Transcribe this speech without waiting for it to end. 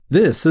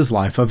This is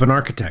Life of an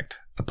Architect,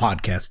 a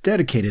podcast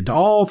dedicated to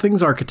all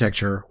things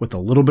architecture with a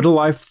little bit of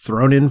life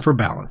thrown in for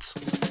balance.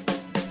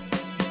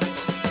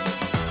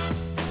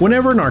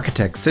 Whenever an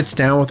architect sits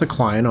down with a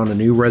client on a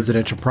new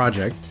residential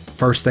project,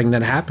 first thing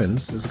that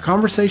happens is a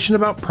conversation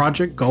about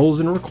project goals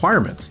and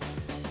requirements.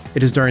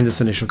 It is during this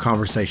initial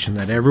conversation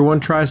that everyone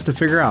tries to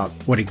figure out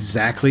what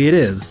exactly it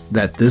is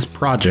that this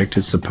project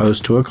is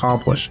supposed to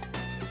accomplish.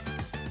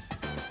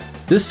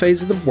 This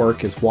phase of the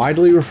work is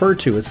widely referred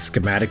to as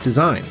schematic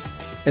design,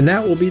 and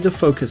that will be the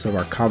focus of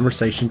our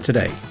conversation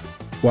today.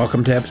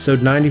 Welcome to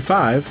episode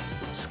 95,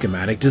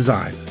 Schematic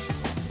Design.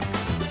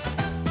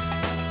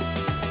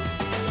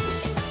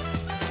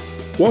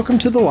 Welcome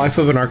to the Life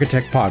of an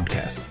Architect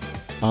podcast.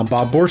 I'm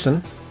Bob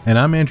Borson. And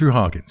I'm Andrew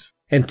Hawkins.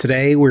 And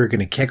today we're going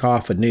to kick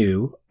off a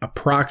new,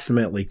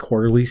 approximately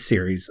quarterly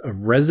series of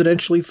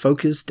residentially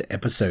focused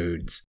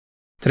episodes.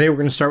 Today we're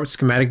going to start with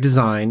schematic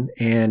design,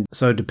 and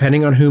so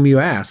depending on whom you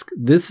ask,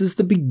 this is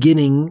the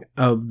beginning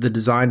of the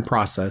design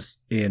process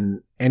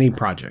in any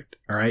project.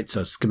 All right,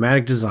 so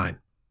schematic design.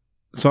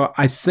 So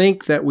I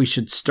think that we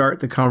should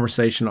start the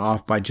conversation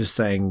off by just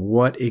saying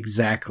what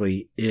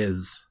exactly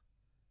is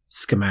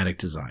schematic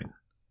design.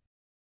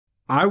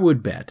 I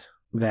would bet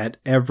that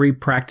every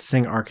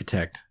practicing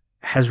architect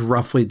has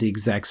roughly the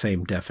exact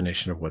same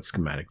definition of what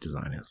schematic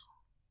design is.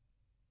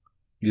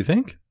 You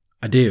think?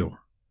 I do.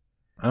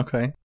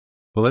 Okay.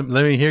 Well,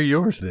 let me hear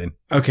yours then.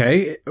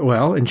 Okay.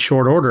 Well, in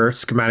short order,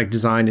 schematic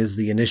design is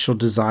the initial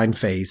design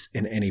phase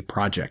in any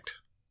project.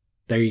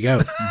 There you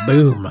go.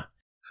 Boom.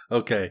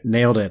 Okay.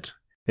 Nailed it.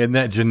 In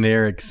that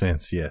generic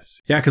sense,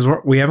 yes. Yeah, because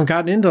we haven't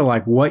gotten into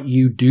like what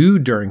you do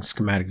during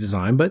schematic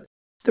design, but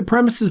the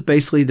premise is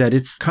basically that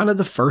it's kind of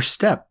the first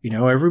step. You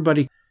know,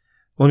 everybody,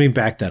 let me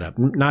back that up.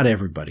 Not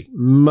everybody.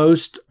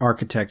 Most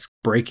architects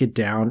break it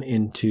down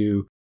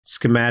into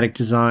schematic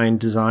design,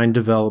 design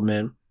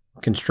development,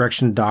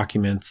 construction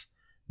documents,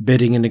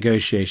 bidding and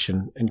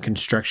negotiation, and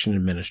construction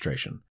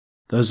administration.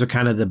 Those are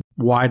kind of the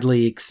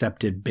widely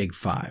accepted big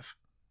five.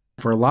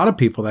 For a lot of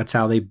people, that's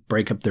how they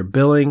break up their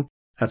billing.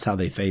 That's how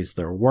they phase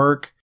their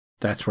work.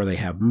 That's where they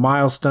have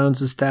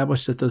milestones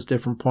established at those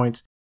different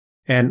points.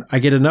 And I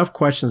get enough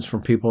questions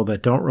from people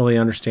that don't really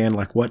understand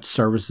like what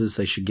services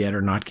they should get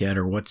or not get,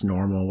 or what's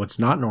normal, what's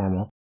not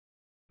normal.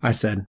 I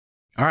said,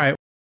 all right,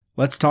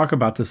 let's talk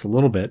about this a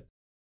little bit.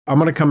 I'm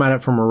going to come at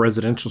it from a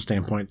residential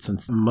standpoint,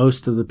 since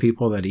most of the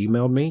people that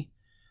emailed me,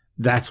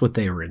 that's what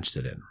they were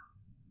interested in.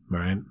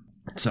 Right?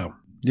 So.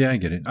 Yeah, I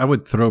get it. I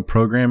would throw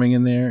programming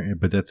in there,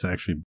 but that's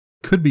actually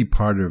could be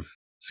part of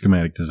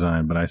schematic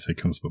design, but I say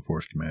comes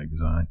before schematic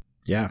design.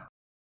 Yeah.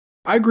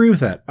 I agree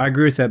with that.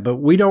 But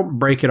we don't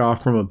break it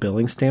off from a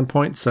billing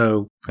standpoint.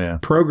 So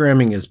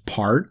Programming is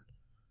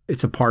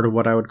it's a part of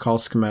what I would call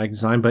schematic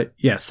design. But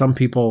yeah, some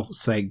people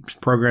say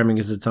programming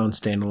is its own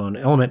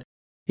standalone element.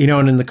 You know,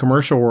 and in the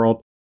commercial world,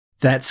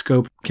 that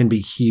scope can be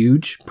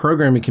huge.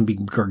 Programming can be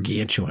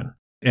gargantuan.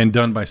 And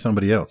done by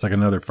somebody else, like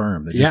another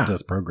firm that just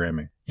does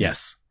programming.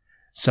 Yes.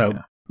 So,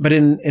 But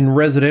in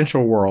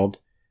residential world,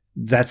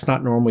 that's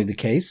not normally the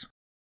case.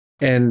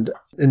 And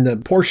in the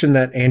portion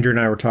that Andrew and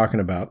I were talking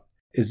about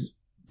is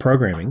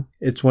programming.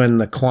 It's when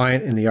the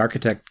client and the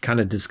architect kind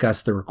of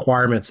discuss the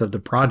requirements of the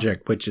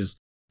project, which is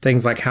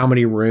things like how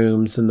many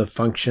rooms and the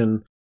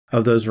function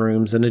of those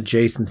rooms and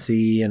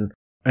adjacency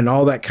and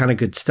all that kind of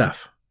good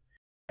stuff.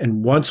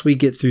 And once we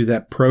get through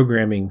that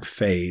programming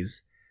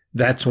phase,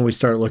 that's when we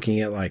start looking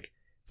at like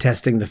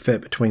testing the fit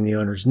between the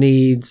owner's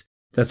needs.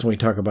 That's when we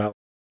talk about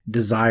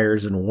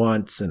desires and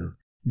wants and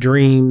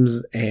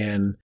dreams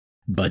and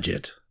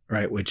budget,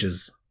 right? Which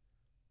is,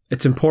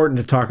 it's important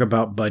to talk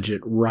about budget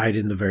right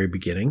in the very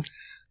beginning.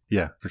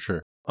 Yeah, for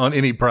sure. On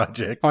any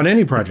project.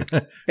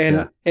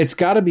 And it's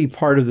got to be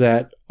part of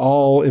that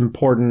all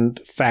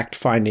important fact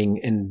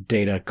finding and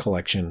data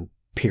collection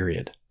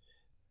period.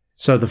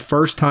 So the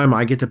first time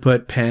I get to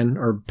put pen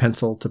or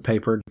pencil to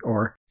paper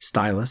or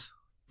stylus,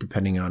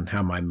 depending on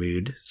how my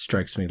mood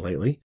strikes me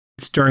lately,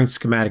 it's during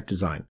schematic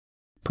design.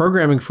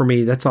 Programming for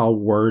me, that's all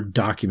Word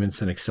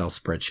documents and Excel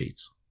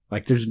spreadsheets.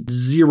 Like there's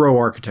zero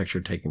architecture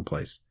taking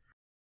place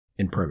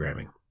in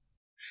programming.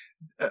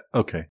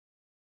 Okay.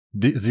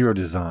 Zero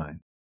design.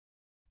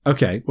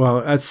 Okay.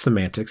 Well, that's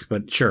semantics,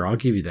 but sure, I'll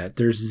give you that.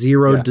 There's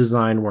zero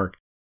design work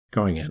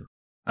going in.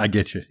 I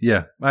get you.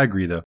 Yeah, I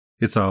agree though.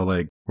 It's all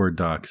like Word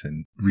docs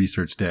and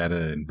research data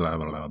and blah,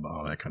 blah, blah, blah,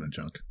 all that kind of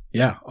junk.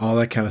 Yeah, all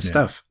that kind of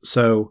stuff.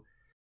 So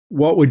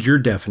what would your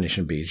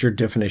definition be? Is your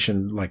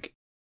definition like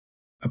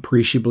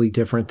appreciably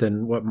different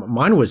than what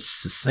mine was?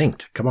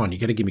 Succinct. Come on, you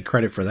got to give me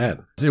credit for that.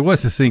 It was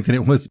succinct and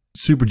it was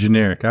super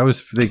generic. I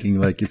was thinking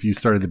like if you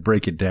started to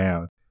break it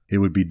down, it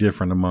would be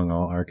different among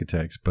all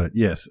architects. But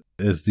yes,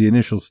 as the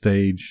initial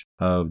stage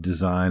of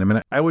design, I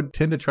mean, I would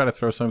tend to try to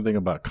throw something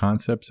about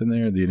concepts in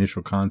there, the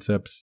initial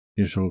concepts,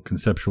 initial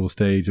conceptual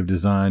stage of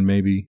design,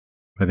 maybe.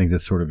 I think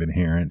that's sort of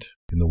inherent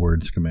in the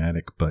word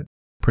schematic, but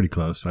pretty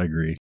close. I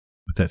agree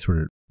with that sort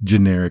of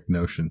generic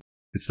notion.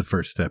 It's the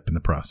first step in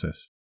the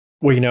process.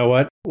 Well, you know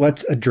what?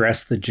 Let's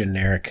address the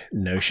generic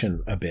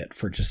notion a bit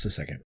for just a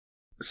second.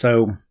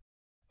 So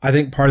I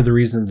think part of the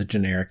reason the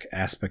generic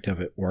aspect of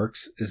it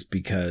works is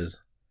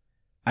because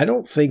I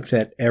don't think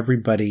that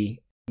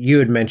everybody, you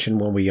had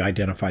mentioned when we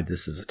identified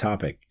this as a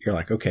topic, you're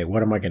like, okay,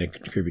 what am I going to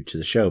contribute to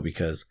the show?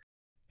 Because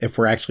if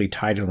we're actually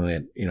titling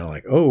it,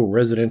 like, oh,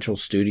 residential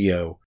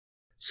studio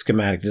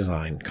schematic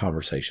design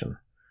conversation,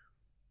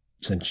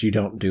 since you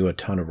don't do a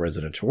ton of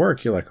residential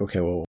work, you're like, okay,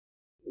 well,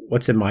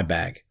 what's in my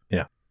bag?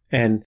 Yeah.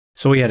 And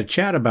so we had a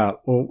chat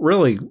about, well,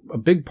 really a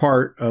big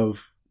part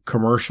of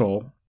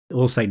commercial,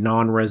 we'll say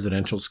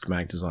non-residential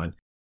schematic design,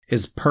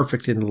 is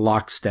perfect in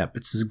lockstep.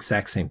 It's the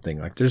exact same thing.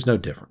 Like there's no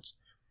difference.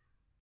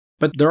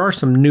 But there are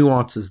some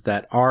nuances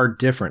that are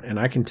different. And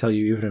I can tell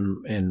you,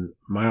 even in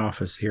my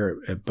office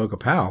here at Boca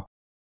Pal,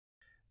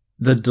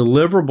 the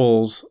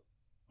deliverables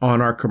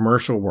on our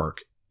commercial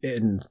work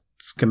in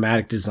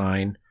schematic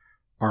design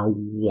are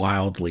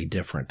wildly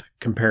different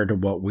compared to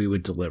what we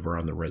would deliver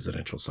on the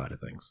residential side of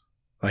things.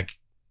 Like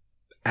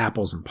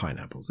apples and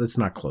pineapples. It's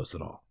not close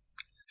at all.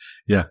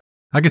 Yeah.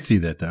 I could see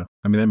that though.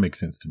 I mean, that makes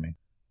sense to me.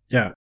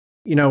 Yeah.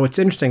 It's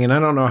interesting, and I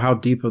don't know how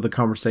deep of the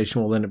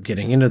conversation we'll end up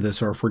getting into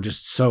this, or if we're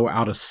just so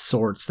out of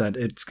sorts that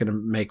it's going to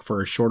make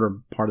for a shorter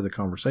part of the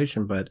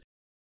conversation. But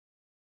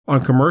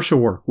on commercial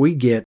work, we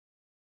get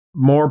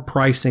more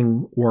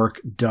pricing work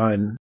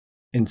done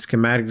in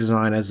schematic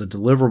design as a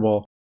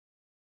deliverable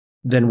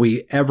than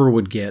we ever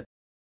would get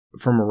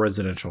from a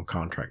residential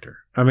contractor.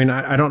 I mean,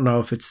 I don't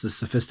know if it's the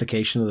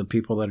sophistication of the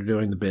people that are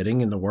doing the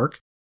bidding and the work,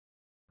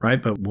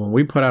 right? But when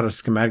we put out a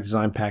schematic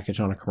design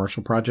package on a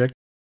commercial project,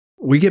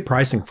 we get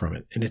pricing from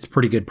it, and it's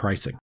pretty good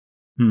pricing.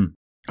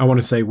 I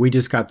want to say we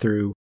just got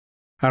through,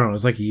 I don't know, it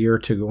was like a year or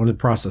two ago when the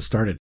process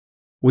started.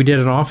 We did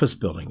an office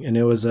building, and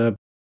it was a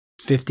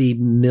 $50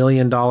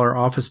 million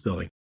office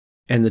building.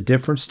 And the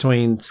difference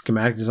between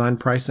schematic design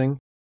pricing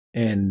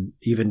and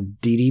even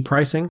DD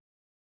pricing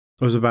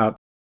was about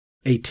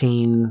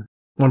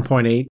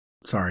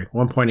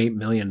 $1.8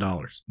 million.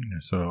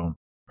 So,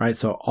 right.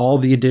 So all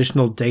the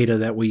additional data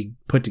that we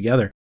put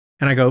together,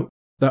 and I go,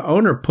 the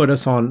owner put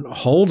us on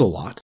hold a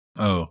lot.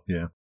 Oh,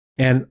 yeah.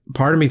 And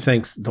part of me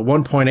thinks the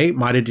 1.8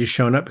 might have just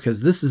shown up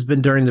because this has been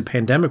during the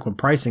pandemic when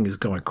pricing is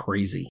going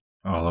crazy.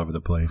 All over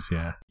the place,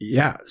 yeah.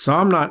 Yeah. So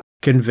I'm not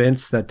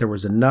convinced that there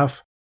was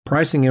enough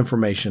pricing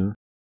information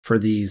for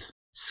these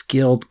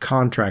skilled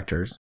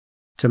contractors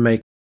to make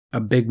a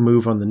big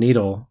move on the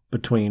needle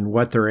between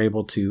what they're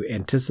able to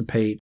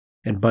anticipate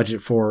and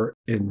budget for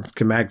in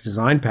schematic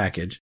design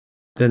package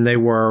than they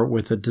were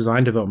with a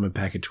design development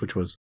package, which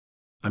was,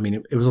 I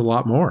mean, it was a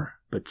lot more.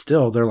 But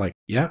still, they're like,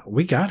 yeah,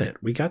 we got it.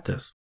 We got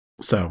this.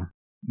 So.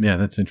 Yeah,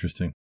 that's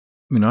interesting.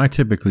 I mean, I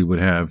typically would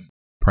have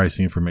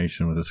pricing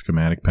information with a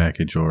schematic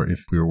package, or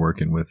if we were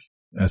working with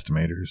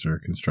estimators or a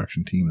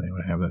construction team, they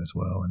would have that as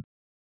well. And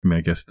I mean,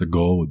 I guess the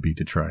goal would be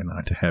to try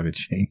not to have it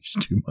change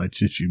too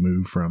much as you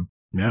move from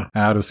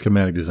out of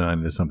schematic design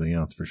into something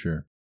else, for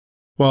sure.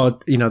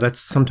 Well,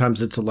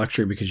 sometimes it's a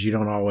luxury because you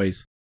don't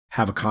always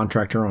have a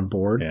contractor on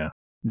board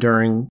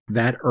during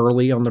that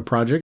early on the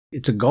project.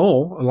 It's a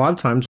goal a lot of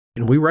times,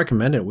 and we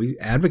recommend it. We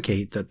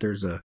advocate that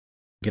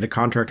get a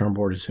contractor on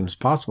board as soon as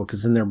possible,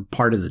 because then they're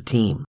part of the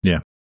team. Yeah.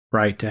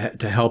 Right.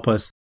 To help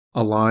us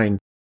align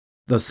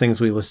those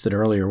things we listed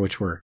earlier, which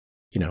were,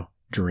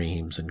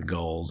 dreams and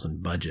goals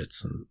and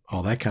budgets and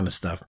all that kind of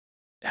stuff.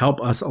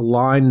 Help us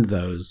align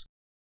those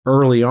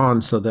early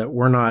on so that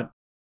we're not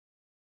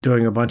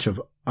doing a bunch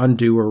of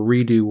undo or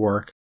redo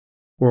work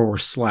where we're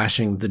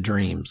slashing the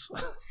dreams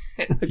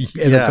and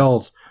the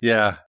goals.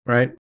 Yeah.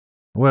 Right.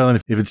 Well,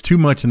 and if it's too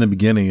much in the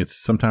beginning,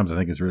 sometimes I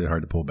think it's really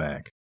hard to pull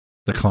back.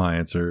 The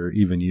clients, or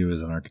even you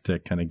as an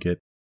architect, kind of get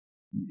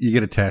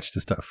attached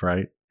to stuff,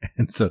 right?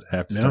 And so to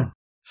have to start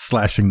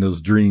slashing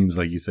those dreams,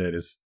 like you said,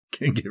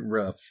 can get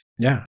rough.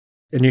 Yeah.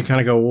 And you kind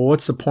of go, well,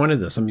 what's the point of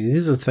this? I mean,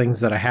 these are things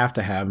that I have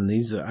to have, and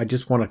I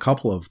just want a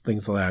couple of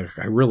things that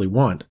I really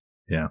want.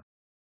 Yeah.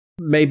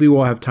 Maybe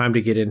we'll have time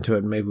to get into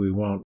it, maybe we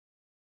won't,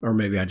 or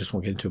maybe I just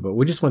won't get into it. But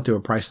we just went through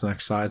a pricing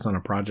exercise on a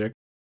project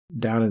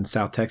down in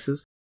South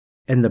Texas,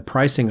 and the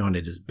pricing on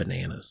it is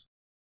bananas.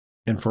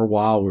 And for a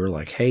while, we were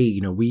like, hey,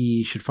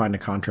 we should find a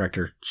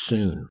contractor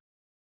soon.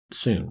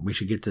 We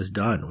should get this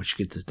done.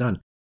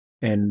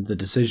 And the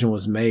decision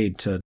was made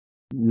to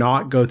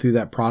not go through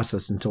that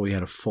process until we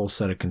had a full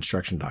set of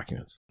construction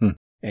documents.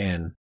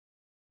 And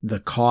the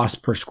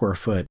cost per square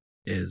foot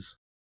is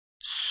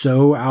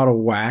so out of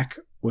whack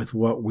with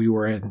what we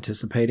were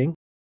anticipating.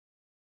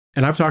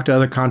 And I've talked to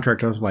other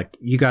contractors like,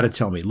 you got to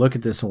tell me, look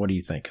at this and what do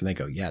you think? And they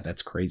go, yeah,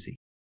 that's crazy.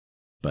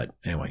 But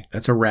anyway,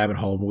 that's a rabbit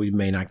hole we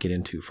may not get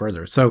into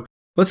further. So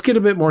let's get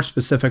a bit more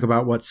specific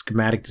about what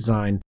schematic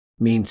design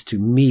means to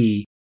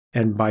me.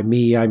 And by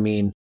me, I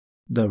mean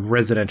the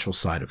residential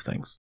side of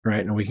things,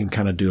 right? And we can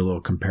kind of do a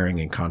little comparing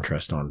and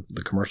contrast on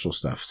the commercial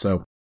stuff.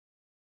 So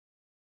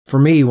for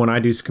me, when I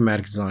do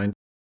schematic design,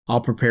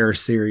 I'll prepare a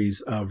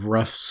series of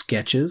rough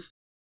sketches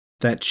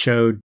that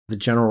showed the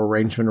general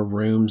arrangement of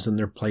rooms and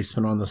their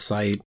placement on the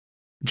site.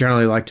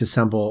 Generally like to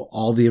assemble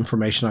all the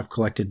information I've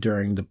collected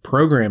during the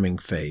programming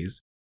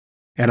phase,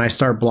 and I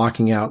start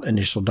blocking out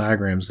initial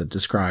diagrams that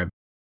describe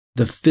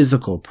the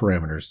physical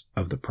parameters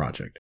of the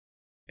project.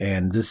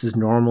 And this is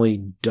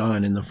normally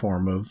done in the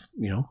form of,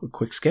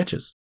 quick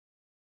sketches.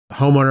 The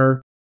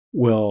homeowner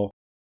will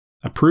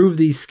approve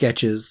these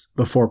sketches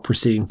before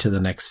proceeding to the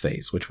next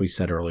phase, which we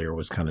said earlier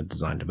was kind of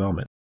design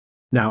development.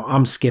 Now,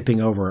 I'm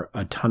skipping over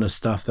a ton of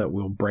stuff that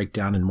we'll break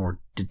down in more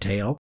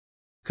detail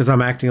because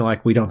I'm acting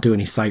like we don't do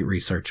any site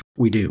research.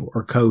 We do,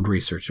 or code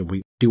research, and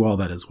we do all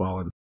that as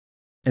well.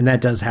 And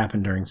that does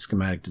happen during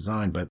schematic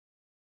design. But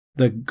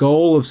the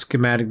goal of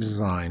schematic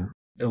design,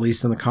 at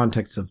least in the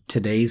context of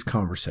today's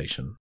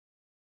conversation,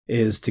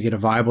 is to get a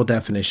viable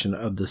definition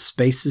of the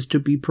spaces to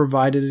be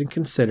provided and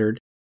considered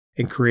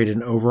and create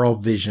an overall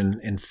vision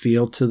and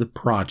feel to the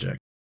project.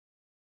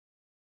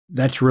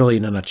 That's really,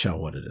 in a nutshell,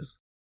 what it is.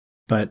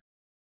 But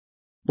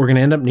we're going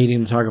to end up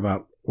needing to talk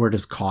about where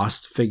does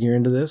cost figure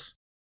into this?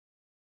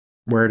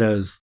 Where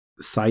does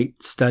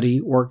site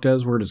study work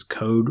does? Where does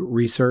code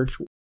research?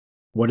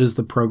 What does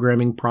the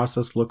programming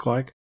process look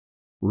like?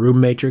 Room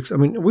matrix. I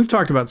mean, we've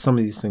talked about some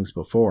of these things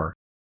before,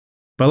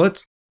 but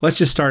let's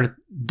just start at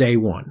day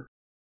one,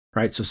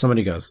 right? So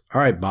somebody goes,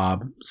 all right,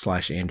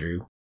 Bob/Andrew,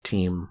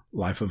 team,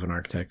 Life of an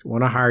Architect,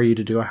 want to hire you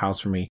to do a house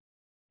for me.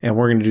 And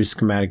we're going to do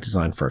schematic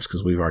design first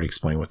because we've already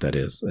explained what that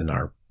is in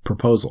our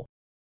proposal.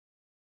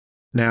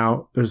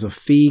 Now, there's a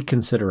fee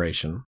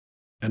consideration,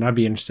 and I'd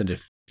be interested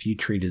if you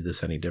treated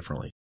this any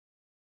differently.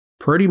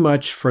 Pretty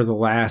much for the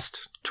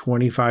last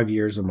 25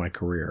 years of my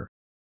career,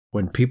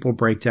 when people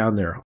break down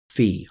their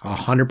fee,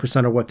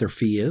 100% of what their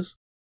fee is,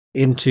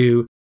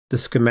 into the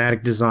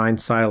schematic design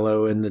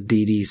silo and the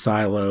DD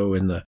silo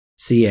and the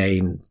CA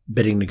and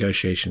bidding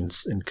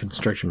negotiations and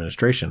construction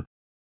administration,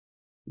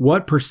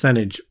 what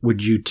percentage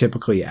would you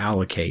typically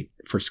allocate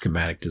for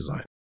schematic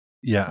design?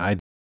 Yeah,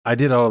 I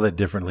did all that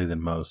differently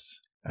than most,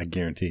 I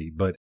guarantee,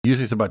 but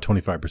usually it's about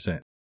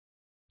 25%.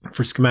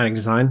 For schematic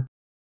design?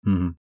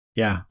 Mm-hmm.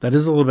 Yeah, that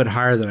is a little bit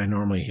higher than I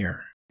normally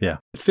hear. Yeah.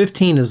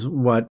 15 is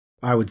what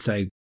I would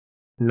say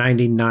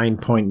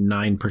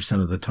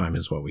 99.9% of the time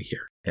is what we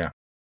hear. Yeah.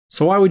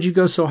 So why would you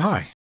go so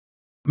high?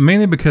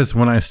 Mainly because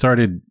when I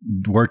started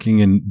working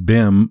in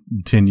BIM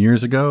 10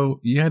 years ago,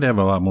 you had to have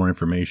a lot more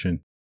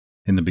information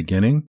in the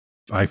beginning.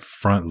 I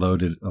front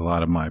loaded a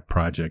lot of my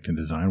project and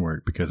design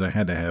work because I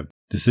had to have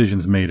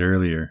decisions made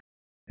earlier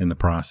in the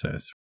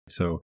process.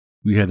 So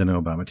we had to know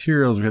about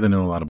materials. We had to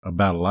know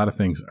about a lot of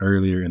things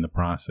earlier in the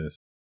process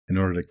in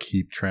order to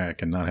keep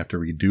track and not have to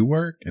redo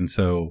work. And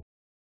so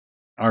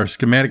our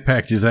schematic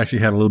packages actually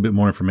had a little bit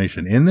more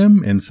information in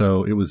them. And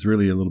so it was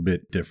really a little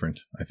bit different,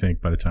 I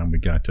think, by the time we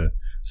got to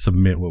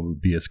submit what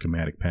would be a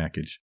schematic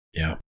package.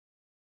 Yeah.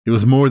 It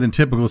was more than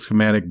typical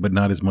schematic, but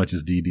not as much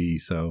as DD.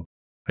 So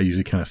I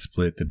usually kind of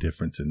split the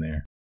difference in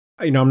there.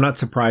 I'm not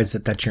surprised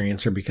that that's your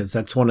answer because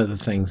that's one of the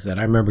things that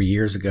I remember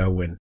years ago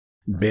when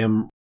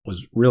BIM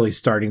was really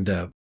starting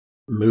to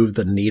move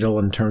the needle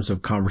in terms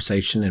of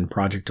conversation and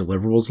project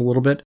deliverables a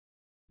little bit.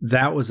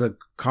 That was a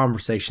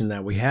conversation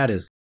that we had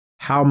is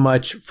how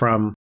much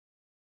from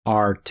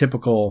our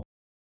typical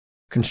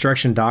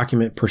construction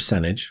document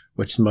percentage,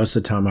 which most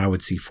of the time I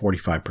would see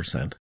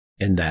 45%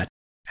 in that,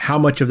 how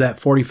much of that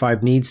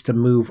 45 needs to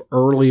move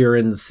earlier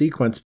in the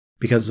sequence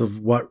because of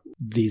what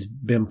these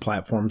BIM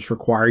platforms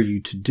require you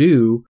to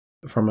do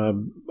from a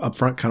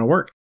upfront kind of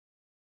work.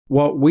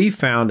 What we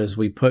found is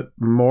we put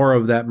more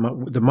of that,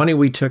 the money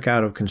we took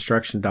out of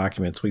construction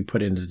documents, we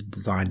put into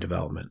design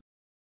development,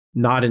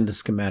 not into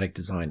schematic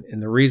design.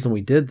 And the reason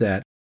we did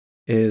that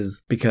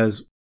is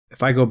because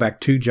if I go back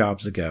 2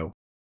 jobs ago,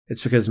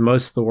 it's because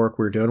most of the work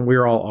we were doing, we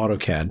were all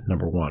AutoCAD,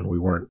 number one. We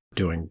weren't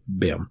doing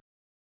BIM.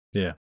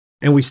 Yeah.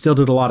 And we still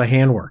did a lot of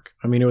handwork.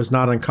 I mean, it was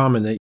not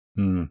uncommon that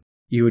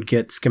you would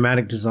get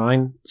schematic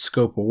design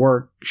scope of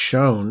work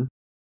shown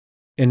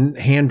in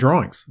hand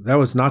drawings. That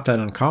was not that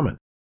uncommon.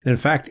 And in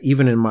fact,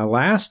 even in my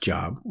last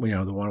job,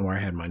 the one where I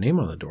had my name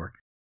on the door,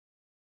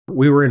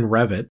 we were in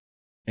Revit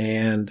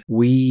and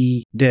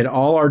we did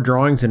all our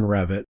drawings in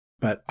Revit,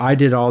 but I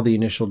did all the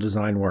initial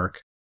design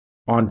work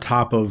on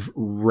top of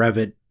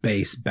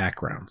Revit-based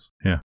backgrounds.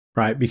 Yeah.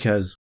 Right?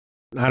 Because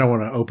I don't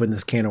want to open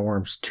this can of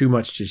worms too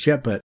much just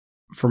yet, but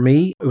for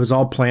me, it was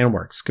all plan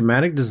work.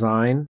 Schematic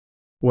design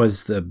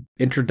was the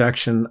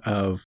introduction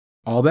of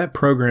all that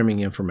programming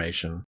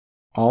information,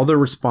 all the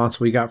response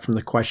we got from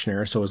the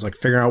questionnaire. So it was like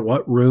figuring out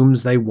what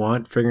rooms they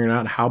want, figuring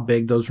out how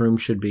big those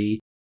rooms should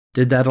be.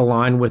 Did that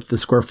align with the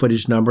square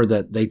footage number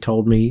that they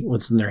told me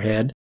was in their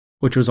head,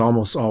 which was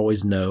almost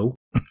always no.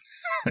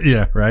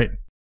 Yeah, right.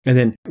 And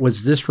then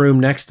was this room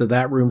next to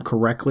that room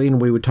correctly?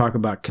 And we would talk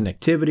about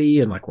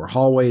connectivity and like where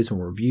hallways and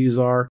where views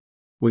are.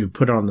 We would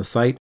put it on the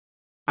site.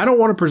 I don't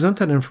want to present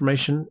that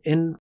information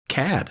in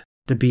CAD,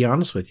 to be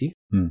honest with you.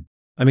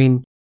 I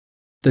mean,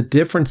 the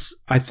difference,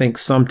 I think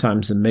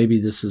sometimes, and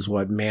maybe this is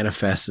what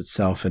manifests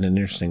itself in an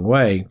interesting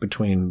way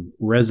between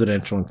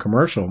residential and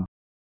commercial,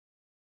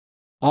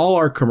 all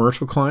our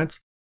commercial clients,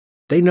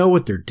 they know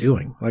what they're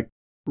doing. Like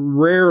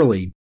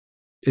rarely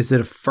is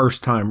it a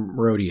first time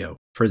rodeo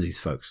for these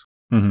folks.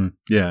 Mm-hmm.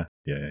 Yeah.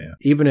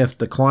 Even if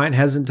the client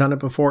hasn't done it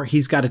before,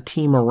 he's got a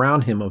team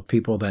around him of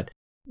people that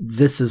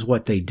this is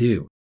what they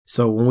do.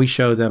 So when we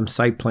show them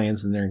site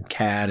plans and they're in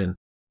CAD and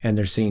and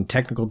they're seeing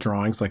technical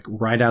drawings like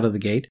right out of the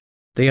gate,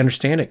 they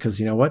understand it because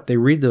you know what? They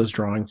read those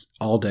drawings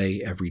all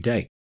day, every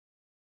day.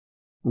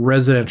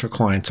 Residential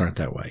clients aren't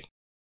that way.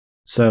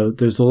 So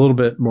there's a little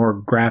bit more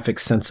graphic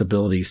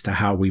sensibilities to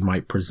how we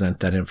might present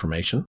that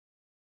information.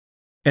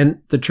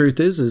 And the truth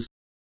is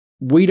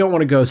we don't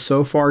want to go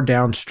so far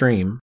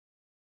downstream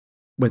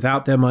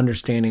without them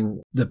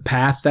understanding the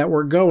path that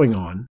we're going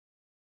on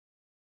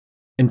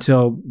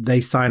until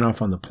they sign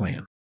off on the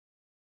plan.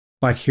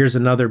 Like, here's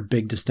another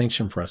big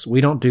distinction for us.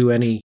 We don't do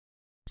any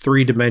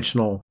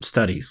three-dimensional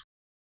studies,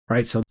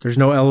 right? So there's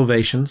no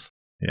elevations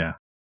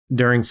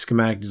during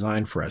schematic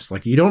design for us.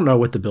 Like, you don't know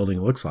what the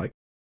building looks like.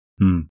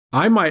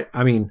 I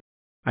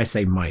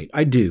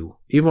do.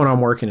 Even when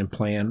I'm working in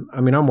plan,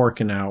 I'm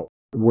working out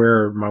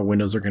where my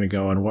windows are going to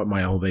go and what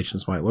my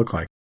elevations might look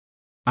like.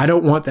 I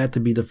don't want that to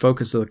be the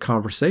focus of the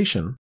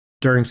conversation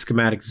during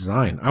schematic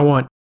design. I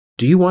want,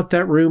 do you want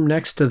that room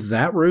next to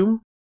that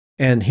room?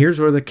 And here's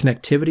where the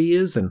connectivity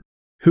is and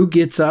who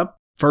gets up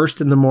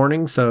first in the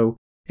morning. So,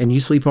 and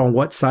you sleep on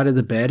what side of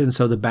the bed. And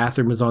so the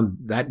bathroom is on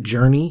that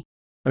journey.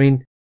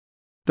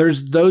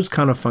 There's those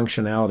kind of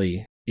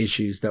functionality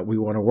issues that we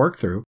want to work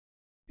through.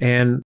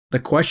 And the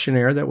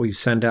questionnaire that we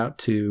send out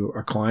to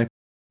our client,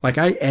 like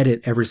I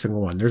edit every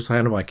single one. There's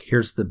kind of like,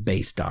 here's the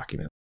base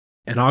document.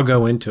 And I'll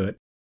go into it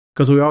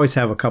because we always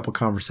have a couple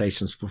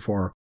conversations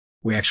before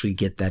we actually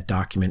get that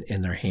document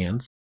in their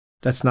hands.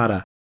 That's not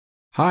a,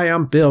 hi,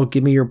 I'm Bill,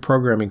 give me your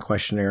programming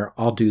questionnaire.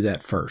 I'll do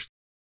that first.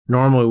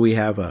 Normally we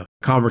have a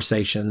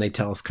conversation. They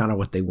tell us kind of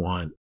what they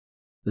want.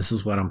 This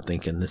is what I'm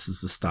thinking. This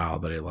is the style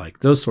that I like.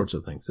 Those sorts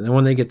of things. And then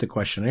when they get the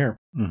questionnaire,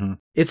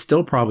 it's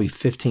still probably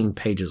 15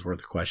 pages worth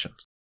of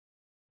questions.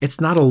 It's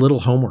not a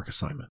little homework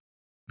assignment.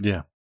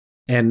 Yeah.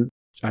 And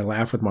I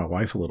laugh with my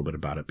wife a little bit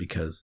about it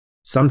because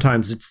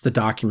sometimes it's the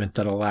document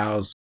that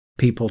allows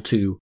people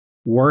to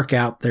work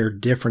out their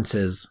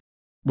differences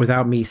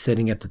without me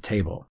sitting at the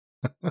table.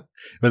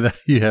 Without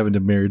you having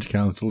to marriage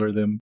counselor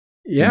them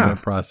in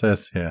that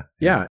process.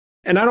 Yeah.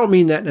 And I don't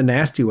mean that in a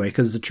nasty way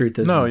because the truth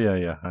is... No,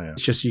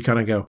 It's just you kind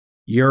of go,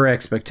 your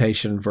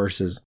expectation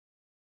versus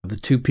the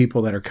two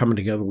people that are coming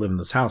together to live in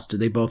this house. Do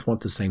they both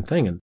want the same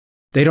thing? And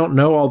they don't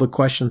know all the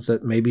questions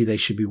that maybe they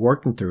should be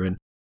working through. And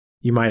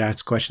you might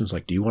ask questions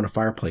like, do you want a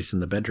fireplace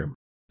in the bedroom?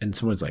 And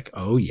someone's like,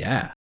 oh,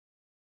 yeah.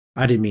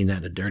 I didn't mean that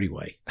in a dirty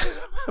way.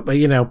 But,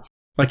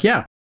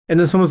 yeah. And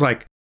then someone's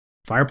like,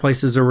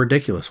 fireplaces are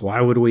ridiculous.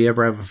 Why would we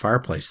ever have a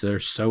fireplace? They're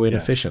so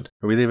inefficient.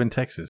 Or we live in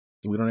Texas.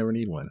 We don't ever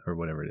need one or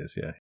whatever it is.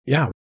 Yeah.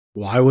 Yeah.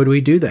 Why would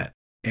we do that?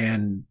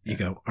 And you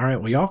go, all right,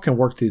 well, y'all can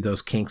work through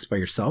those kinks by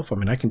yourself.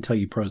 I can tell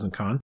you pros and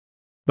cons,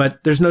 but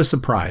there's no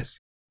surprise.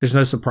 There's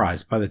no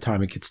surprise by the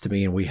time it gets to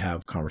me and we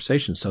have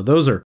conversations. So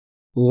those are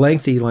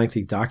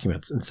lengthy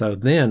documents. And so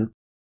then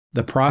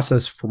the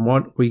process from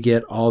what we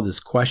get all this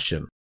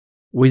question,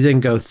 we then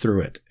go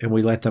through it and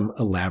we let them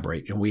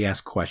elaborate and we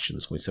ask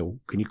questions. We say, well,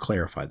 can you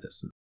clarify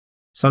this? And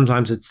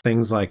sometimes it's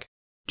things like,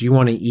 do you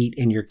want to eat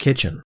in your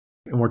kitchen?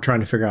 And we're trying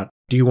to figure out,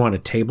 do you want a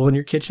table in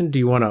your kitchen? Do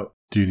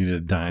you need a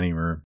dining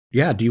room?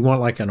 Yeah. Do you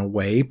want like an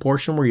away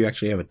portion where you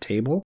actually have a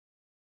table?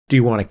 Do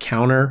you want a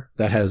counter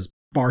that has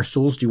bar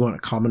stools? Do you want a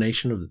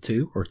combination of the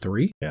two or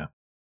three? Yeah.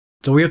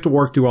 So we have to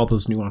work through all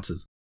those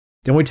nuances.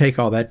 Then we take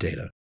all that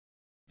data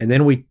and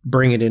then we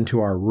bring it into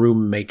our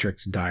room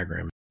matrix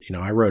diagram.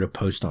 I wrote a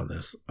post on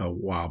this a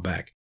while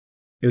back.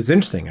 It was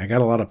interesting. I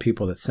got a lot of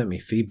people that sent me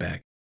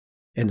feedback.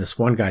 And this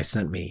one guy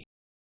sent me,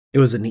 it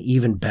was an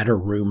even better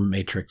room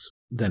matrix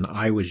than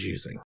I was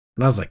using.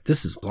 And I was like,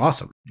 this is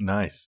awesome.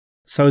 Nice.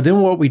 So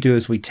then what we do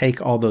is we take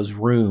all those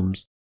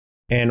rooms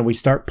and we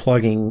start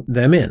plugging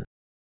them in.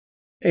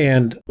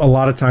 And a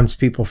lot of times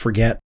people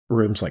forget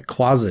rooms like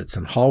closets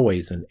and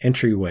hallways and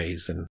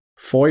entryways and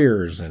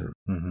foyers and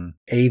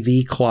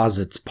AV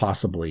closets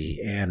possibly.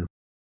 And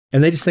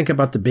they just think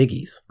about the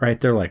biggies,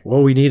 right? They're like,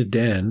 well, we need a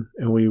den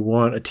and we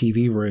want a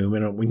TV room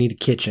and we need a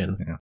kitchen.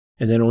 Yeah.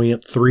 And then we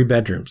need 3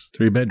 bedrooms.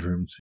 3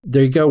 bedrooms.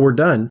 There you go. We're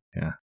done.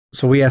 Yeah.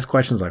 So we ask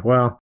questions like,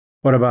 well,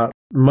 what about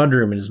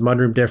mudroom? And is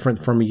mudroom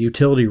different from a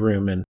utility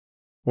room? And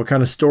what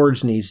kind of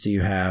storage needs do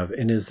you have?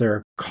 And is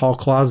there a hall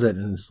closet?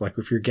 And it's like,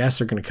 if your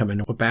guests are going to come in,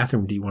 what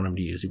bathroom do you want them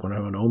to use? You want to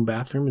have an own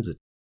bathroom? Is it?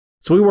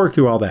 So we work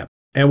through all that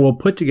and we'll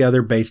put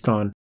together based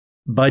on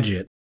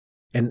budget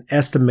an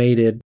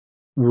estimated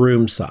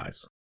room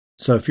size.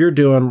 So if you're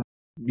doing,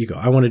 you go,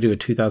 I want to do a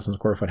 2,000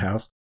 square foot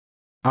house.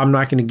 I'm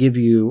not going to give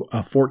you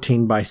a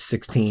 14 by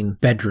 16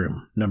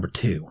 bedroom number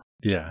 2.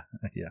 Yeah.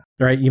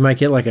 Right. You might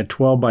get like a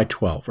 12 by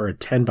 12 or a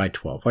 10 by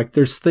 12. Like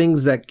there's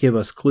things that give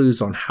us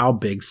clues on how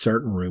big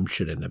certain rooms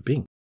should end up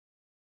being.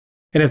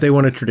 And if they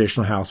want a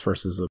traditional house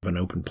versus an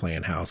open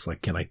plan house,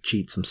 like can I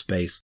cheat some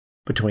space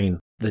between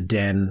the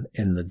den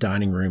and the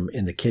dining room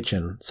and the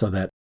kitchen so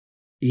that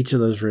each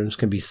of those rooms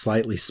can be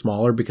slightly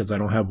smaller because I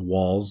don't have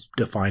walls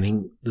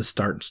defining the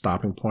start and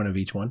stopping point of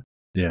each one.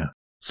 Yeah.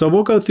 So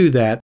we'll go through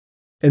that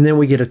and then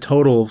we get a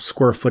total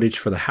square footage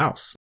for the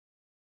house,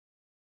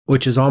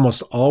 which is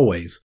almost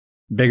always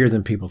bigger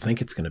than people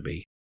think it's going to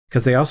be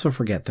because they also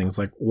forget things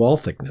like wall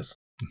thickness.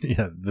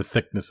 Yeah, the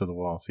thickness of the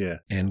walls, yeah.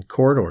 And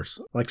corridors,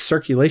 like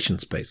circulation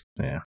space.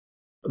 Yeah.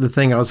 The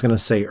thing I was going to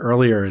say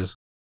earlier is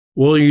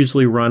we'll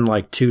usually run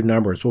like two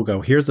numbers. We'll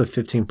go, here's a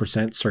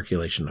 15%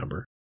 circulation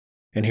number,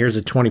 and here's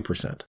a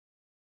 20%.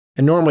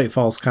 And normally it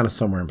falls kind of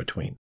somewhere in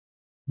between.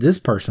 This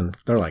person,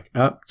 they're like,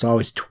 oh, it's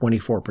always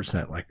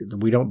 24%. Like,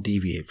 we don't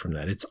deviate from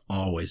that. It's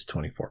always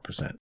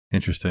 24%.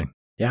 Interesting.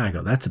 Yeah, I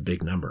go, that's a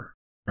big number,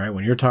 right?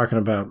 When you're talking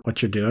about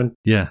what you're doing.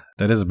 Yeah,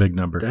 that is a big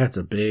number. That's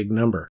a big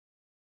number.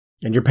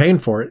 And you're paying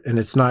for it, and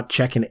it's not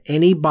checking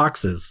any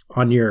boxes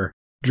on your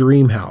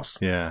dream house.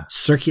 Yeah.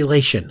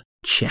 Circulation,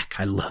 check.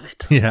 I love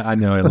it. Yeah, I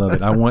know. I love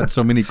it. I want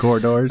so many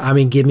corridors. I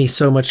mean, give me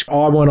so much.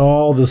 Oh, I want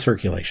all the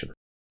circulation.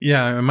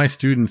 Yeah, and my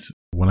students,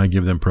 when I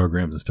give them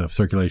programs and stuff,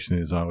 circulation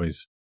is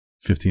always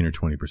 15 or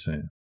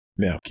 20%.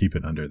 Yeah. Keep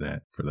it under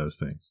that for those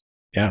things.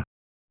 Yeah.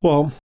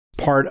 Well,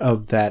 part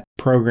of that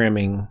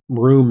programming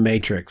room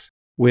matrix,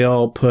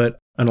 we'll put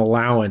an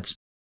allowance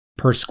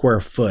per square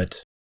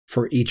foot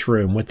for each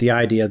room with the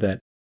idea that,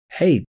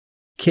 hey,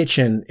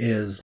 kitchen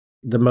is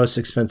the most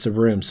expensive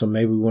room, so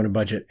maybe we want to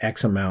budget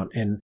X amount.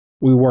 And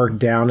we work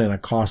down in a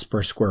cost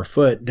per square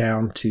foot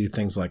down to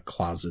things like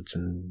closets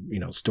and,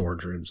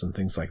 storage rooms and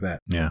things like that.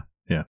 Yeah.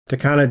 Yeah. To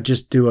kind of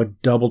just do a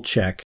double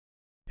check.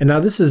 And now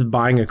this is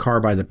buying a car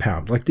by the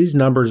pound. Like, these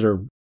numbers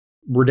are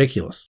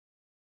ridiculous.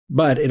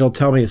 But it'll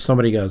tell me if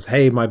somebody goes,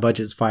 hey, my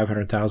budget's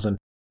 $500,000.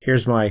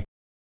 Here's my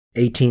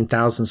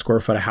 18,000 square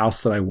foot of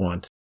house that I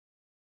want.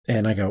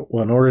 And I go,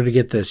 well, in order to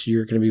get this,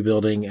 you're going to be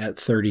building at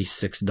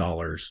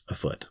 $36 a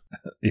foot.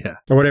 Yeah.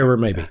 Or whatever it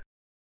may be.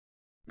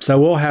 So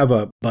we'll have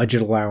a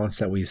budget allowance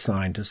that we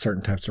assign to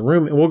certain types of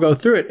room, and we'll go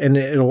through it, and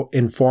it'll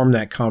inform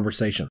that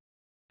conversation.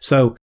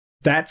 So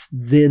that's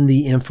then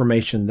the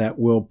information that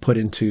we'll put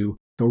into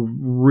a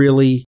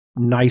really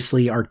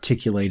nicely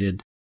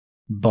articulated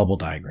bubble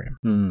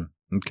diagram.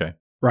 Okay.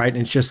 Right?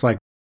 And it's just like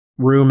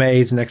room A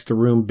is next to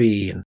room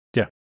B. And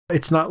yeah,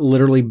 it's not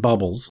literally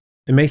bubbles.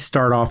 It may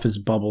start off as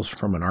bubbles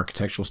from an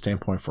architectural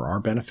standpoint for our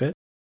benefit,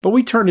 but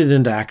we turn it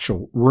into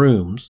actual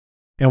rooms,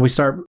 and we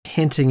start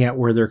hinting at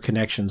where there are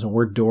connections and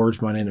where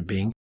doors might end up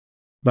being.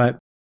 But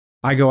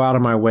I go out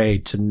of my way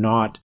to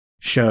not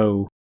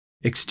show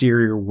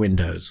exterior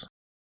windows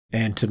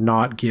and to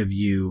not give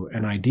you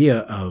an idea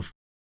of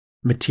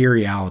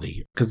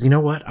materiality. Because you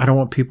know what? I don't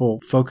want people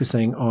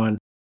focusing on,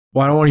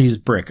 well, I don't want to use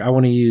brick. I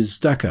want to use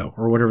stucco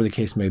or whatever the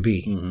case may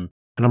be. Mm-hmm.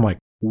 And I'm like,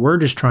 we're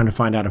just trying to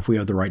find out if we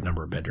have the right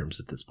number of bedrooms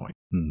at this point.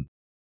 Mm.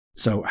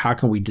 So how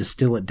can we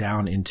distill it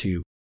down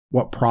into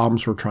what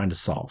problems we're trying to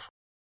solve?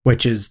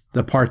 Which is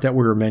the part that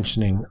we were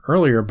mentioning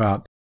earlier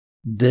about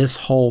this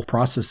whole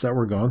process that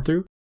we're going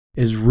through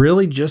is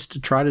really just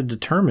to try to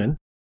determine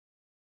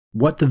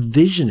what the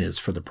vision is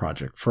for the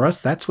project. For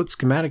us, that's what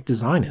schematic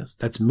design is.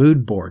 That's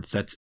mood boards.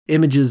 That's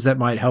images that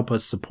might help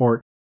us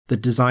support the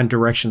design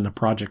direction the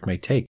project may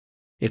take.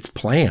 It's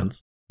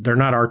plans. They're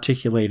not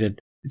articulated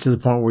to the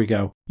point where we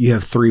go, you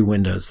have 3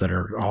 windows that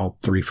are all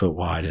 3 foot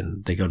wide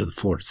and they go to the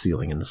floor to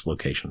ceiling in this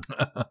location.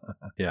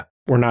 Yeah.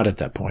 We're not at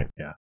that point.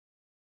 Yeah.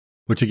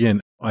 Which again,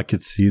 I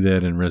could see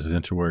that in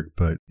residential work,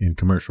 but in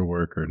commercial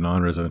work or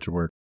non-residential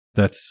work,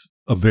 that's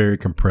a very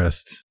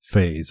compressed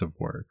phase of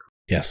work.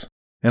 Yes.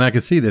 And I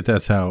could see that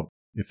that's how,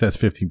 if that's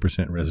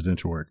 15%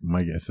 residential work,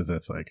 my guess is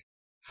that's like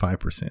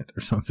 5%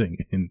 or something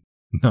in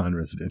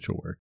non-residential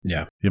work.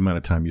 Yeah. The amount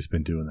of time you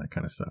spend doing that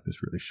kind of stuff is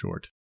really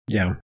short.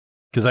 Yeah.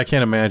 Because I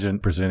can't imagine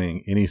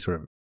presenting any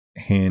sort of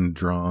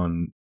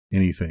hand-drawn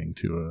anything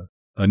to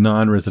a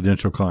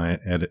non-residential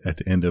client at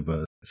the end of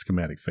a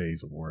schematic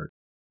phase of work.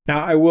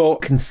 Now, I will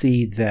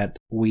concede that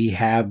we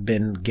have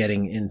been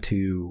getting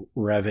into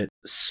Revit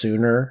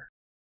sooner.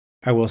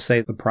 I will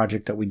say the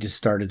project that we just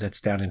started that's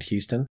down in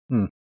Houston.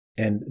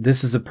 And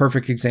this is a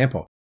perfect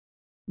example.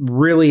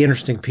 Really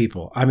interesting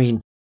people. I mean,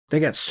 they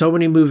got so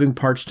many moving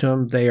parts to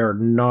them. They are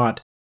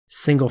not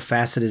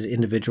single-faceted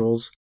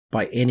individuals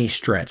by any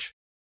stretch.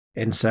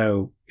 And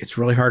so it's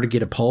really hard to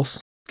get a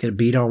pulse, get a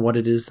beat on what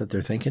it is that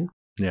they're thinking.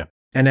 Yeah.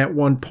 And at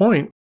one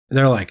point,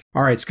 they're like,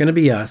 all right, it's going to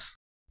be us.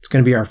 It's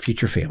going to be our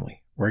future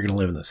family. We're going to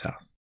live in this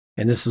house.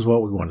 And this is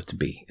what we want it to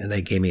be. And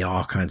they gave me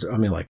all kinds of,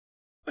 like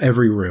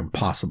every room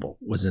possible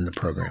was in the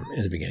program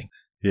in the beginning.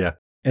 Yeah.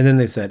 And then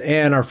they said,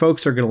 and our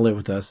folks are going to live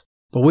with us,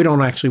 but we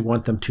don't actually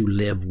want them to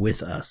live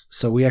with us.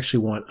 So we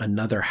actually want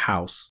another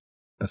house.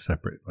 A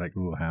separate, like,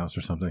 little house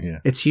or something. Yeah.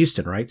 It's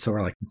Houston, right? So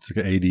we're like, it's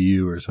like an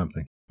ADU or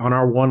something. On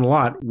our one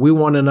lot, we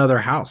want another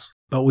house,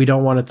 but we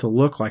don't want it to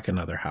look like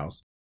another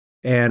house.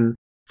 And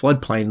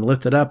floodplain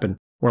lifted up, and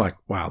we're like,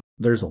 wow,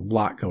 there's a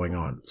lot going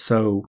on.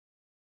 So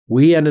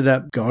we ended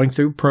up going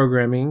through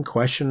programming,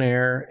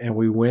 questionnaire, and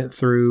we went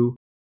through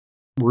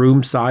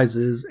room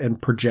sizes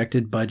and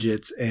projected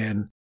budgets,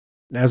 and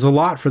there's a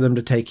lot for them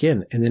to take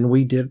in. And then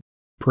we did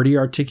pretty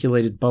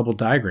articulated bubble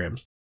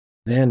diagrams.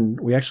 Then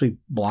we actually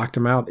blocked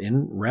them out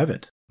in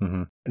Revit.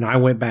 Mm-hmm. And I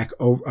went back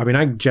over,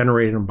 I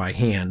generated them by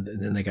hand,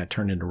 and then they got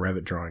turned into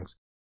Revit drawings.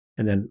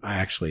 And then I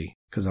actually,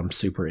 because I'm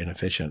super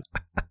inefficient,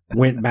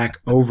 went back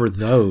over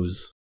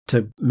those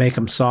to make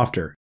them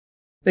softer.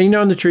 And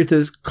and the truth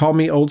is, call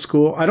me old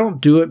school. I don't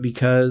do it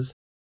because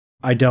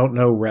I don't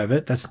know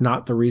Revit. That's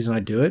not the reason I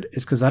do it.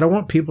 It's because I don't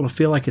want people to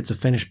feel like it's a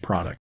finished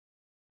product.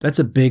 That's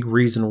a big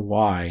reason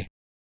why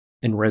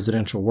in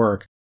residential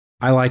work,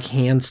 I like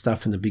hand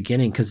stuff in the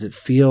beginning because it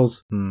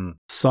feels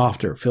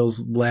softer. It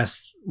feels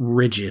less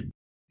rigid.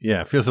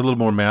 Yeah, it feels a little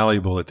more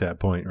malleable at that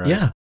point, right?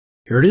 Yeah.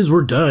 Here it is.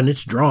 We're done.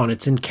 It's drawn.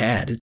 It's in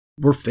CAD.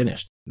 We're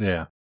finished.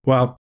 Yeah.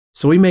 Well,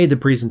 so we made the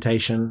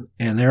presentation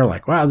and they're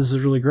like, wow, this is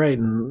really great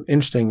and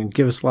interesting and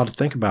give us a lot to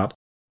think about.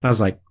 And I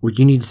was like, well,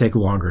 you need to take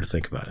longer to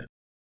think about it.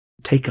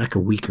 Take like a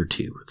week or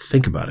two.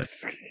 Think about it.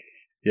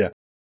 Yeah.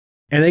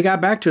 And they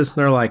got back to us and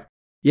they're like,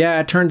 yeah,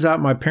 it turns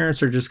out my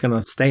parents are just going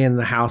to stay in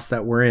the house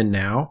that we're in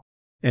now.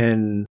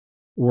 And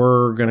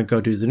we're going to go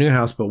do the new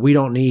house, but we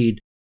don't need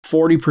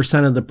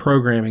 40% of the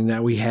programming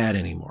that we had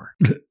anymore.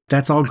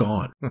 That's all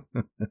gone.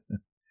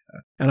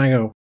 And I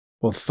go,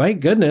 well,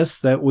 thank goodness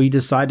that we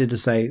decided to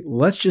say,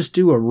 let's just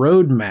do a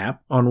roadmap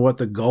on what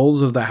the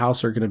goals of the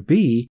house are going to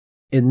be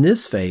in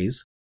this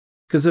phase.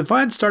 Because if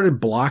I'd started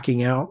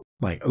blocking out,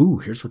 like, ooh,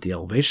 here's what the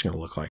elevation is going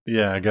to look like.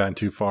 Yeah, I gotten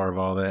too far of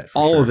all that.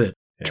 All of it,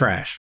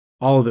 trash.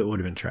 All of it would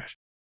have been trash.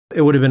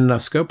 It would have been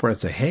enough scope where I'd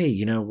say, hey,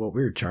 you know what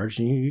we were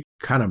charging you? You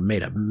kind of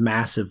made a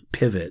massive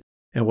pivot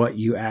in what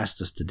you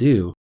asked us to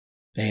do.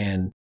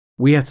 And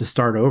we have to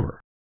start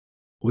over.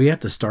 We have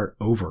to start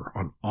over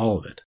on all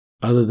of it,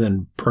 other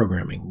than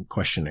programming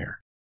questionnaire.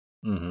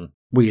 Mm-hmm.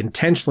 We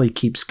intentionally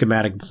keep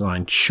schematic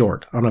design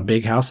short. On a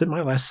big house, it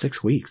might last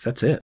 6 weeks.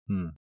 That's it.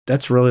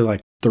 That's really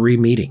like 3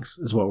 meetings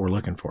is what we're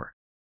looking for.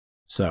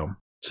 So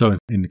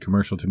in the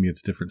commercial, to me,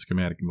 it's different.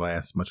 Schematic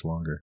lasts much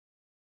longer.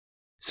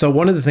 So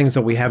one of the things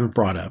that we haven't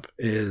brought up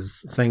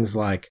is things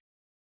like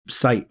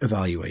site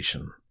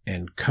evaluation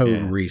and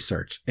code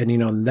research. And, you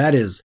know, that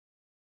is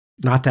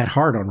not that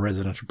hard on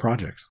residential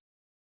projects.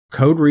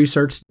 Code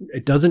research,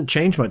 it doesn't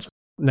change much.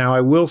 Now, I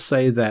will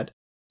say that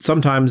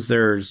sometimes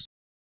there's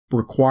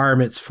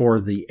requirements for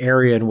the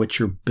area in which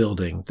you're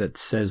building that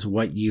says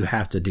what you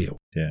have to do.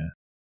 Yeah.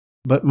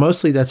 But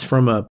mostly that's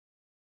from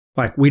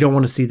like, we don't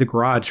want to see the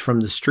garage from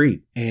the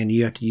street and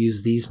you have to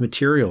use these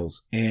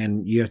materials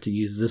and you have to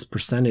use this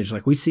percentage.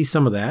 Like, we see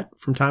some of that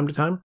from time to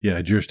time.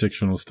 Yeah,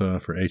 jurisdictional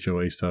stuff or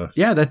HOA stuff.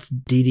 Yeah, that's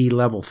DD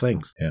level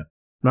things. Yeah.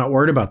 Not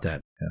worried about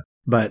that. Yeah.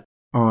 But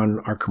on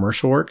our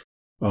commercial work,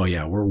 oh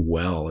yeah, we're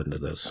well into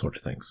those sort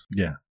of things.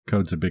 Yeah,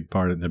 code's a big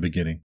part at the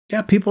beginning.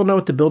 Yeah, people know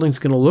what the building's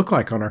going to look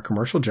like on our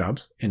commercial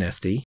jobs in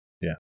SD.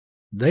 Yeah.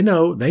 They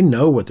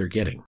know what they're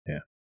getting. Yeah.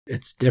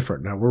 It's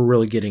different. Now, we're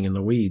really getting in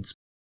the weeds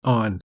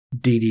on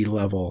DD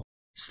level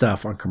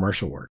stuff on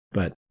commercial work,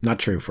 but not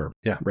true for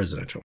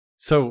residential.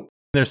 So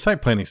there's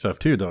site planning stuff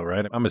too, though,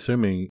 right? I'm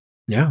assuming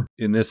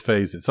in this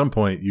phase, at some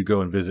point, you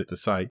go and visit the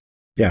site.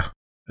 Yeah.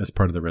 As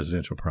part of the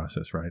residential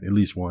process, right? At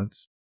least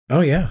once.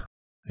 Oh, yeah.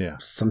 Yeah.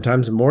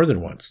 Sometimes more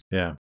than once.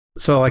 Yeah.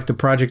 So like the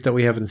project that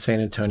we have in San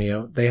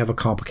Antonio, they have a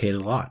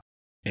complicated lot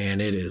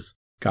and it is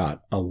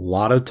got a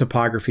lot of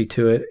topography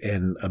to it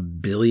and a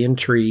billion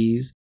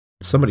trees.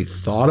 Somebody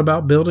thought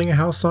about building a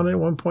house on it at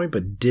one point,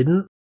 but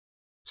didn't.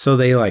 So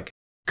they like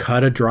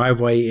cut a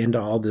driveway into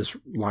all this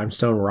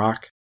limestone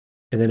rock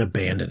and then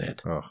abandoned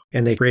it. Oh.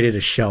 And they created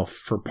a shelf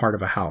for part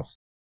of a house,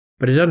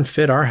 but it doesn't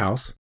fit our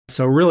house.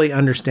 So really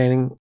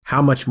understanding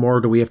how much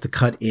more do we have to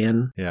cut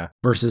in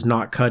versus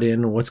not cut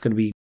in, what's going to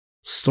be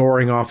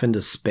soaring off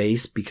into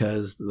space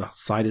because the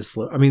site is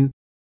slow. I mean,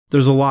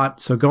 there's a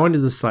lot. So going to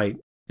the site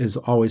is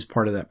always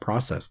part of that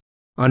process.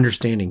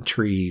 Understanding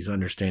trees,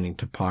 understanding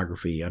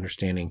topography,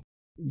 understanding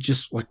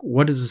just like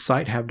what does the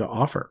site have to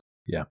offer?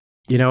 Yeah.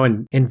 You know,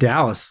 in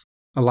Dallas,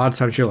 a lot of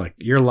times you're like,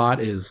 your lot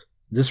is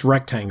this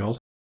rectangle.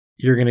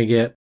 You're going to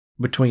get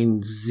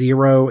between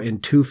 0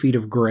 and 2 feet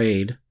of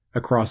grade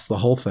across the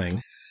whole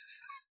thing.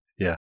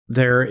 Yeah.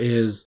 There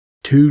is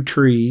 2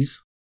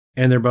 trees,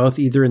 and they're both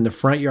either in the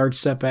front yard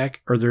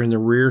setback or they're in the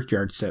rear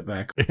yard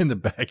setback. In the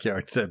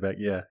backyard setback,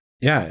 yeah.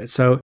 Yeah,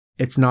 so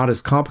it's not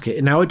as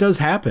complicated. Now, it does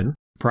happen.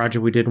 The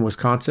project we did in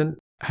Wisconsin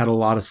had a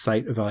lot of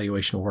site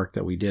evaluation work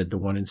that we did. The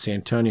one in San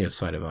Antonio,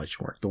 site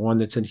evaluation work. The one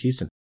that's in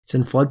Houston, it's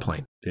in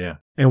floodplain. Yeah.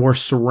 And we're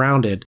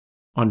surrounded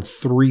on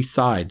 3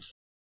 sides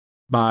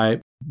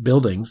by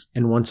buildings,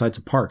 and one side's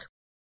a park.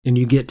 And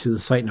you get to the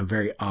site in a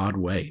very odd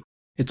way.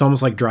 It's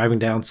almost like driving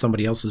down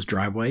somebody else's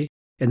driveway,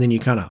 and then you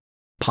kind of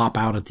pop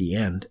out at the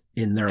end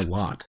in their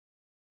lot.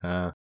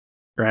 Right?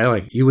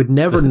 Like, you would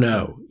never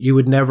know. You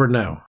would never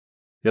know.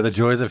 Yeah, the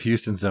joys of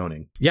Houston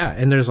zoning. Yeah,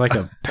 and there's like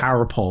a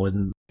power pole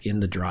in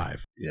the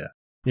drive. Yeah.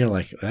 You're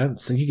like,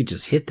 so you could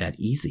just hit that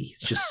easy.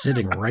 It's just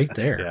sitting right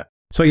there. Yeah.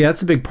 So yeah,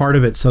 that's a big part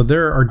of it. So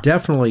there are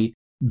definitely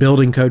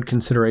building code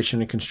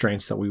consideration and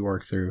constraints that we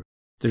work through.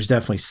 There's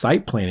definitely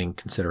site planning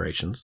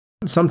considerations.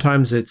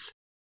 Sometimes it's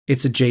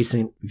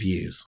adjacent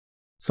views.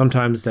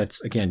 Sometimes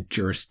that's, again,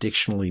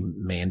 jurisdictionally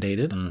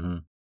mandated. Mm-hmm.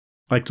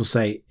 Like to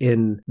say,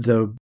 in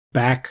the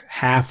back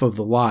half of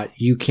the lot,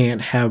 you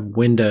can't have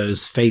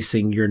windows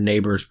facing your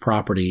neighbor's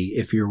property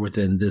if you're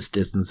within this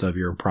distance of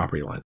your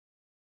property line.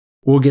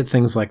 We'll get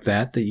things like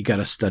that you got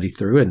to study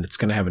through, and it's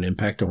going to have an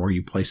impact on where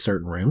you place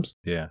certain rooms.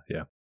 Yeah,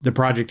 yeah. The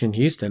project in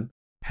Houston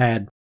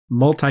had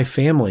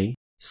multifamily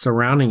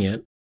surrounding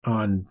it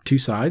on 2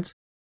 sides.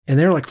 And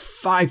they're like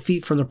 5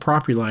 feet from the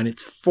property line.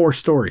 It's 4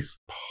 stories.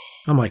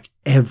 I'm like,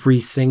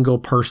 every single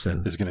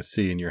person is going to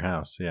see in your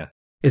house. Yeah.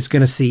 Is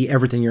going to see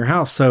everything in your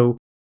house. So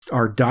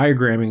our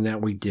diagramming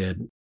that we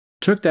did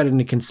took that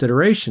into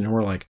consideration. And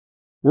we're like,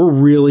 we're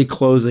really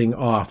closing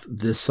off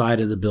this side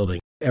of the building.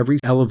 Every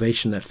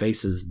elevation that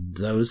faces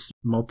those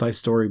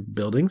multi-story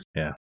buildings.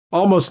 Yeah.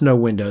 Almost no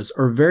windows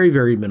or very,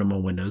 very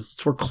minimal windows.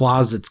 It's where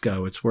closets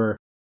go. It's where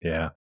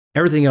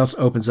everything else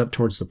opens up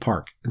towards the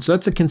park. And so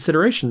that's a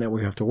consideration that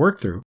we have to work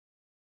through.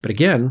 But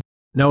again,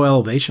 no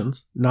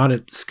elevations, not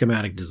at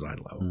schematic design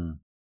level.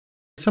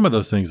 Some of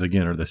those things,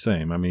 again, are the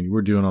same. I mean,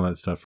 we're doing all that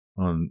stuff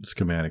on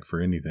schematic for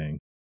anything,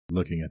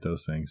 looking at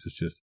those things. It's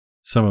just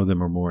some of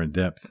them are more in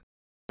depth.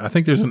 I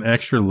think there's an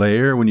extra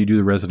layer when you do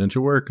the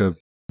residential work of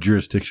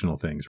jurisdictional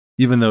things.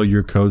 Even though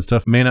your code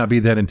stuff may not be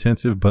that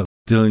intensive, but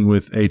dealing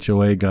with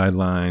HOA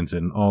guidelines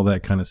and all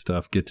that kind of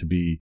stuff get to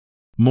be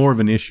more of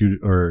an issue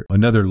or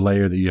another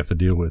layer that you have to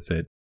deal with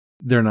that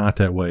they're not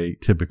that way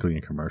typically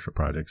in commercial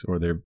projects, or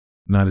they're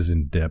not as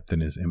in depth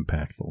and as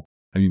impactful.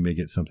 I mean, you may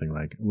get something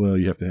like, well,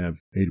 you have to have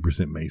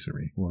 80%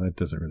 masonry. Well, that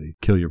doesn't really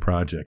kill your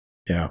project.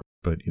 Yeah.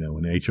 But,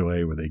 an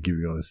HOA where they give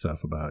you all this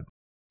stuff about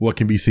what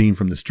can be seen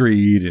from the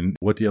street and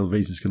what the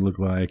elevations can look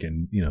like,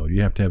 and,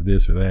 you have to have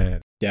this or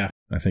that. Yeah.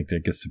 I think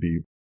that gets to be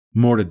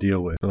more to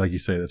deal with. But like you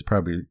say, that's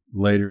probably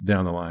later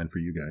down the line for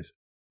you guys.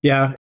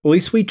 Yeah. At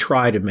least we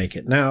try to make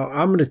it. Now,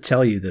 I'm going to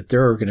tell you that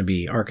there are going to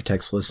be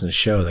architects listening to the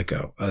show that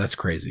go, oh, that's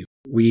crazy.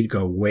 We'd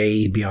go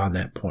way beyond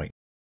that point.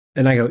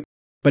 And I go,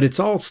 but it's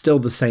all still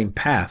the same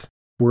path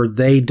where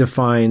they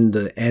define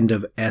the end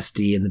of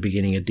SD and the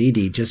beginning of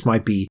DD just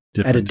might be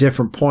at a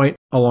different point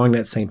along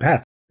that same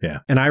path. Yeah.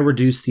 And I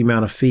reduce the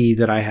amount of fee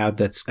that I have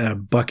that's a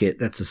bucket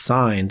that's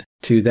assigned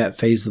to that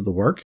phase of the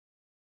work.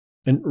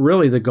 And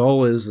really the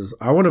goal is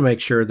I want to make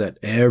sure that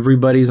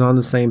everybody's on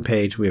the same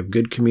page. We have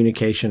good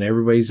communication.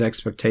 Everybody's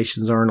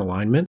expectations are in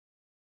alignment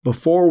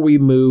before we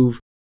move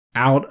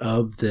out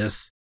of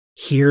this.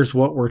 Here's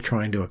what we're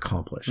trying to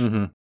accomplish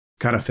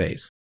kind of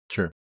phase.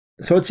 Sure.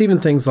 So it's even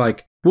things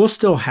like we'll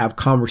still have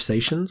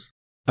conversations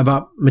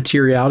about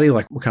materiality,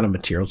 like what kind of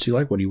materials do you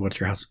like? What do you want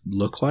your house to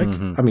look like?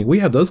 I mean, we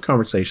have those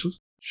conversations.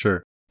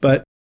 Sure.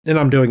 But then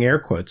I'm doing air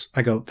quotes.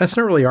 I go, that's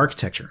not really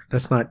architecture.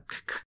 That's not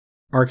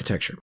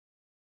architecture.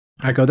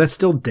 I go, that's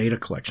still data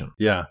collection.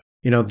 Yeah.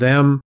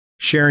 Them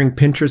sharing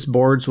Pinterest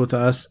boards with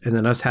us and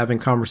then us having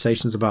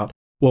conversations about,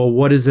 well,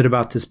 what is it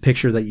about this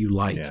picture that you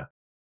like? Yeah.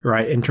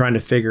 Right. And trying to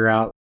figure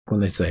out when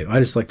they say, I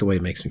just like the way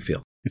it makes me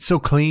feel. It's so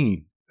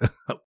clean.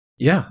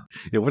 Yeah.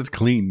 Yeah. What does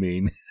clean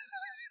mean?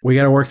 We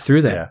got to work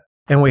through that. Yeah.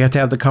 And we have to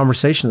have the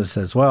conversation that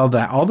says, well,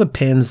 all the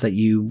pins that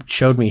you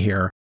showed me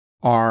here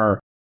are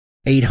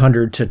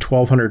 $800 to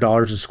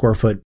 $1,200 a square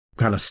foot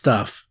kind of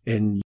stuff.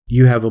 And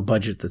you have a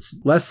budget that's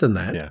less than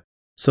that. Yeah.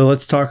 So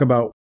let's talk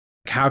about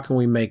how can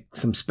we make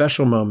some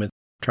special moments,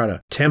 try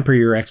to temper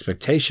your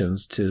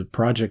expectations to a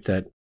project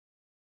that,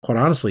 quite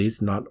honestly,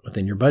 is not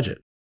within your budget.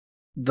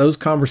 Those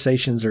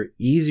conversations are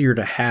easier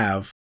to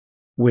have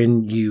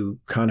when you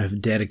kind of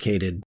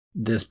dedicated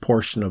this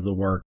portion of the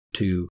work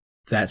to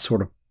that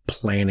sort of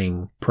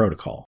planning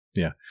protocol.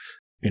 Yeah.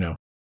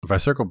 If I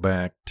circle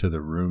back to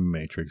the room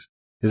matrix,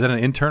 is that an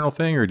internal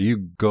thing or do you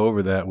go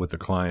over that with the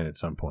client at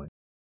some point?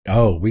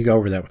 Oh, we go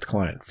over that with the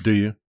client. Do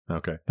you?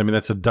 Okay. I mean,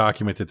 that's a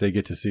document that they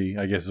get to see,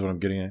 I guess is what I'm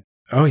getting at.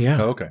 Oh,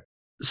 yeah. Oh, okay.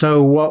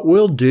 So what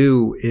we'll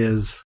do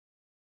is,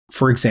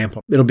 for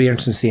example, it'll be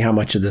interesting to see how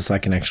much of this I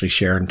can actually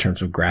share in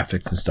terms of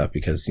graphics and stuff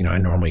because, I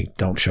normally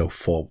don't show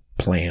full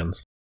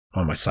plans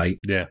on my site.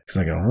 Yeah.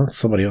 Because I go, well, it's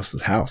somebody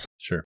else's house.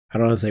 Sure. I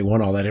don't know if they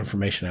want all that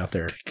information out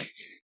there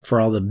for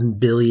all the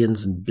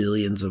billions and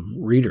billions of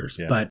readers.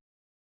 Yeah. But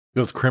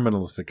those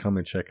criminals that come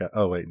and check out.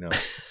 Oh, wait, no.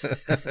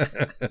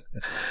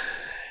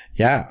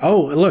 Yeah.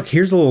 Oh, look,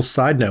 here's a little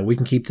side note. We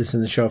can keep this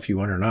in the show if you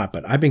want or not,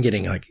 but I've been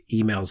getting like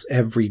emails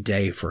every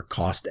day for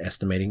cost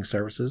estimating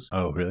services.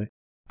 Oh, really?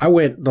 I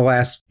went the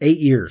last 8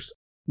 years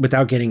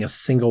without getting a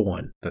single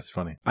one. That's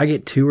funny. I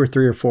get 2 or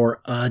 3 or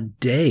 4 a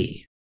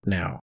day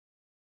now.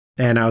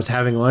 And I was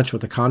having lunch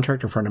with a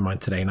contractor friend of mine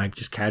today, and I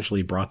just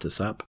casually brought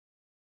this up.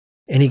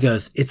 And he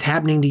goes, it's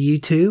happening to you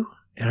too?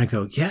 And I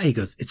go, yeah. He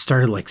goes, it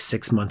started like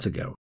 6 months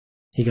ago.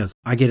 He goes,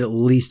 I get at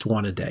least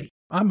 1 a day.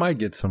 I might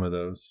get some of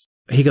those.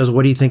 He goes,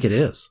 what do you think it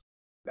is?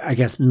 I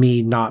guess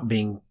me not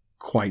being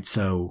quite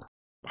so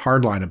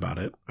hardline about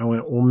it. I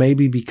went, well,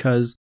 maybe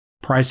because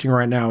pricing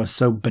right now is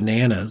so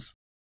bananas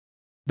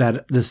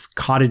that this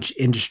cottage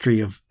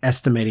industry of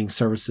estimating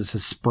services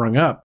has sprung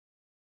up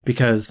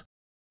because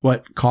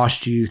what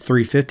cost you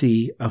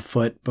 $350 a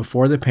foot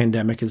before the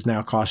pandemic is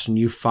now costing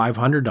you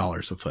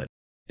 $500 a foot.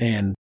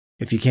 And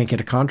if you can't get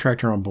a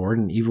contractor on board,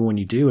 and even when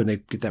you do and they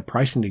get that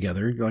pricing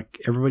together,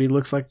 like everybody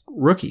looks like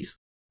rookies.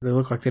 They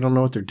look like they don't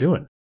know what they're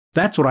doing.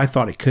 That's what I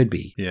thought it could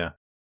be. Yeah.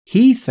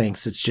 He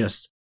thinks it's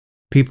just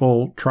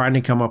people trying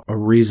to come up with a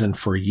reason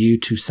for you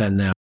to send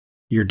them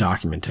your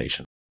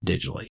documentation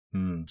digitally.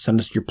 Send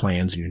us your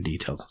plans and your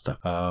details and stuff.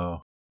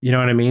 Oh. You know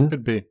what I mean?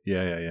 Could be.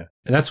 Yeah.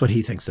 And that's what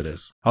he thinks it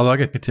is. Although I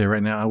can tell you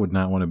right now, I would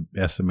not want to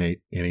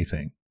estimate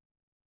anything.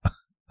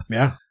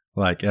 Yeah.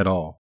 Like at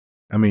all.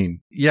 I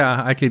mean,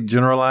 yeah, I could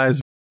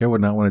generalize. I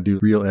would not want to do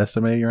real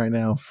estimating right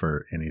now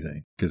for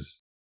anything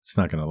because it's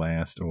not going to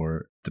last,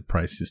 or the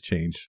prices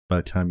change. By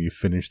the time you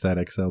finish that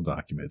Excel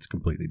document, it's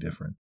completely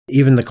different.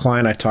 Even the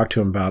client, I talked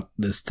to him about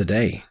this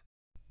today,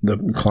 the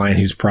client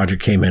whose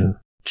project came in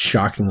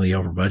shockingly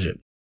over budget.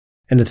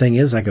 And the thing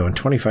is, I go, in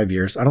 25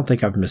 years, I don't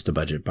think I've missed a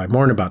budget by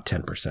more than about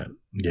 10%.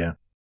 Yeah.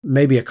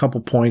 Maybe a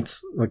couple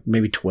points, like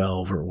maybe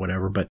 12 or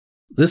whatever. But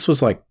this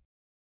was like,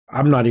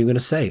 I'm not even going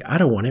to say, I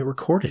don't want it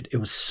recorded. It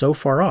was so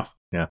far off.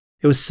 Yeah.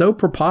 It was so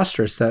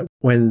preposterous that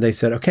when they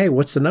said, okay,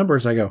 what's the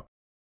numbers? I go,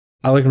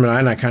 I looked at them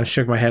and I kind of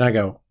shook my head. I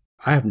go,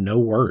 I have no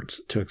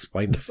words to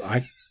explain this.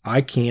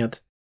 I can't.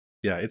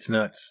 Yeah, it's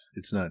nuts.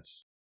 It's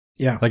nuts.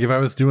 Yeah. Like if I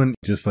was doing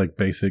just like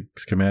basic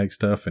schematic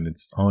stuff and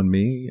it's on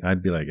me,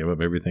 I'd be like,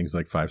 everything's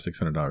like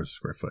 $500-$600 a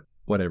square foot,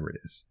 whatever it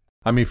is.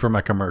 I mean, for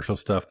my commercial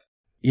stuff.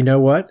 You know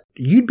what?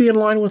 You'd be in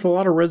line with a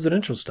lot of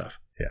residential stuff.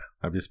 Yeah.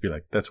 I'd just be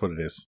like, that's what it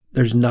is.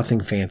 There's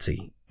nothing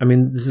fancy. I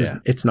mean,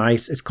 it's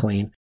nice. It's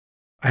clean.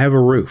 I have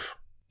a roof.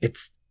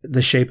 It's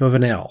the shape of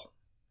an L.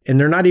 And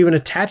they're not even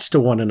attached to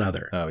one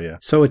another. Oh, yeah.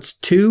 So it's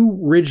two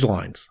ridge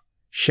lines,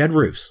 shed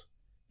roofs.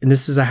 And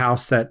this is a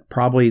house that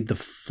probably the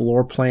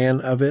floor plan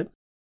of it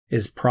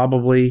is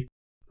probably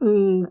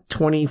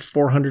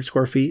 2,400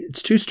 square feet.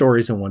 It's 2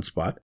 stories in one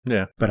spot.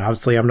 Yeah. But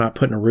obviously I'm not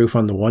putting a roof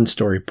on the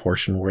 1-story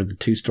portion where the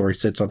 2-story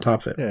sits on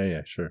top of it.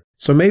 Yeah, sure.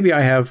 So maybe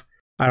I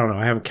don't know,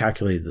 I haven't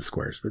calculated the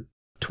squares, but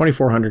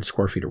 2,400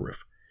 square feet of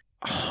roof.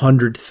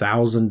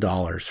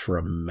 $100,000 for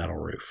a metal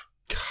roof.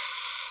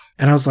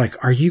 And I was like,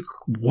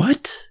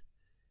 what?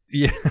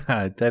 Yeah,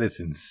 that is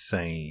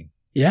insane.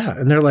 Yeah.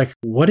 And they're like,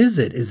 what is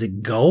it? Is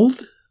it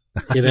gold?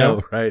 You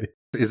know, right?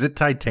 Is it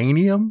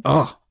titanium?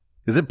 Oh.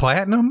 Is it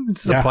platinum?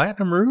 Is this a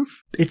platinum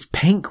roof? It's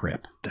paint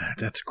grip.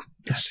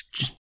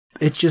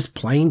 It's just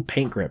plain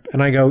paint grip.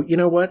 And I go, you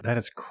know what? That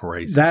is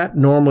crazy. That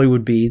normally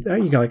would be,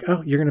 you go like,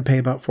 oh, you're going to pay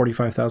about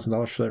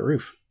 $45,000 for that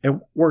roof.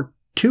 And we're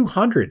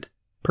 200%.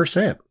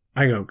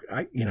 I go,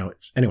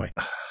 anyway,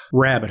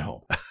 rabbit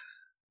hole.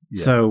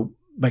 Yeah. So,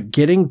 but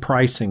getting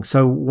pricing.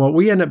 So what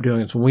we end up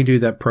doing is when we do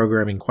that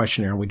programming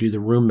questionnaire and we do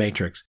the room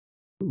matrix,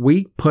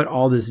 we put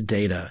all this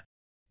data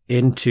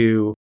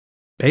into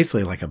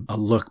basically like a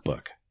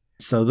lookbook.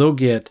 So they'll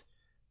get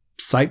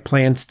site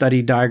plan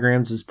study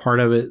diagrams as part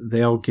of it.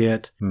 They'll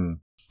get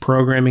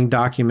programming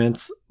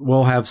documents.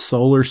 We'll have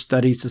solar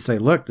studies to say,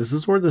 look, this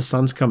is where the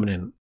sun's coming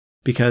in.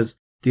 Because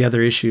the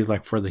other issue,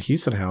 like for the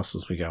Houston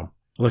houses, we go,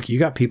 look, you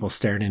got people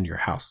staring into your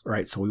house,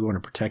 right? So we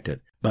want to protect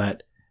it.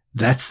 But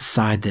that's the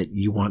side that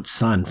you want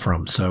sun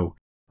from. So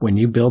when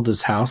you build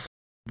this house,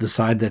 the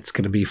side that's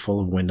going to be full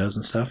of windows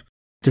and stuff,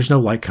 there's no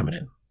light coming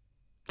in.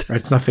 Right?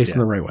 It's not facing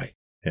the right way.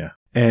 Yeah.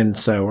 And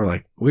so we're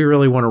like, we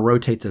really want to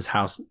rotate this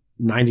house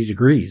 90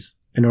 degrees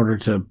in order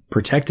to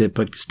protect it,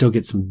 but still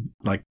get some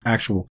like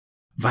actual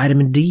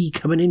vitamin D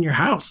coming in your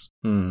house.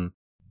 Mm-hmm.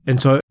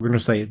 And so we're going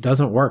to say it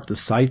doesn't work. The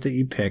site that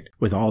you picked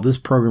with all this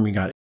programming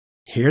got,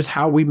 here's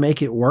how we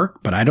make it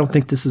work, but I don't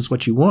think this is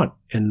what you want.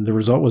 And the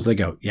result was they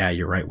go, yeah,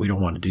 you're right. We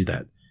don't want to do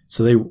that.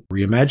 So they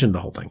reimagined the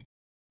whole thing.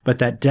 But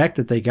that deck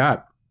that they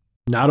got,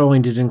 not only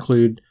did it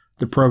include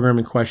the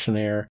programming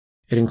questionnaire,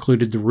 it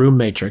included the room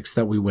matrix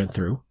that we went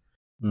through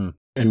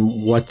and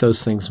what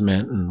those things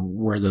meant and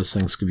where those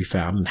things could be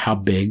found and how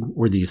big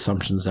were the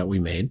assumptions that we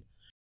made.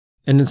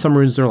 And in some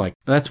rooms, they're like,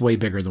 that's way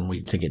bigger than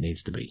we think it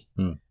needs to be.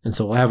 And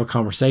so we'll have a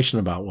conversation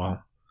about,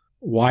 well,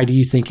 why do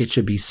you think it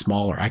should be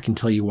smaller? I can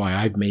tell you why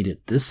I've made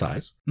it this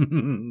size.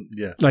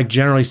 Yeah. Like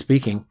generally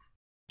speaking,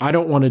 I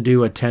don't want to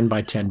do a 10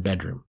 by 10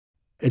 bedroom.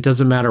 It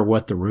doesn't matter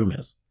what the room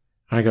is.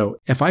 And I go,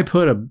 if I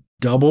put a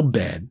double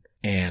bed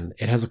and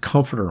it has a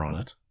comforter on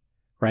it,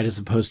 right, as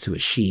opposed to a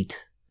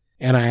sheet,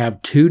 and I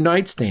have 2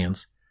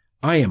 nightstands,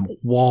 I am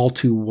wall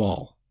to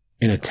wall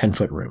in a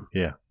 10-foot room.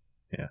 Yeah.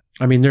 Yeah.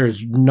 I mean,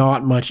 there's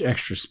not much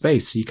extra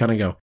space. So you kind of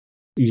go,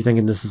 you're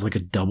thinking this is like a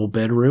double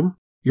bedroom?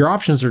 Your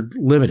options are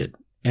limited.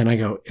 And I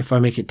go, if I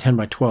make it 10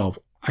 by 12,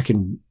 I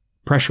can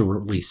pressure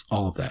release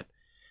all of that.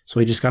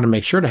 So we just got to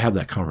make sure to have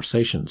that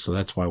conversation. So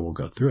that's why we'll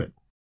go through it.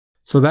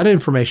 So that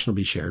information will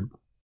be shared.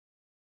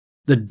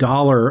 The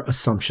dollar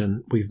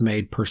assumption we've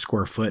made per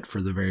square foot for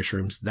the various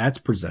rooms, that's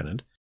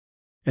presented.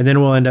 And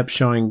then we'll end up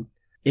showing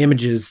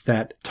images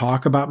that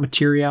talk about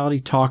materiality,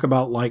 talk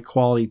about light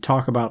quality,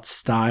 talk about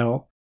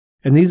style.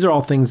 And these are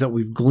all things that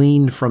we've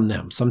gleaned from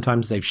them.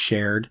 Sometimes they've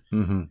shared,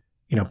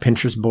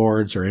 Pinterest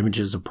boards or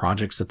images of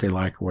projects that they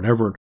like or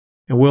whatever.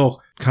 And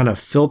we'll kind of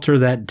filter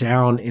that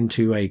down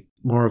into a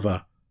more of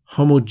a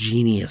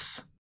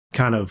homogeneous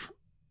kind of,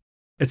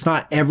 it's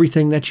not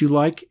everything that you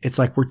like. It's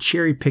like we're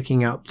cherry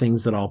picking out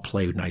things that all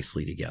play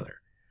nicely together.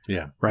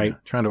 Yeah. Right. Yeah.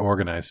 Trying to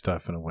organize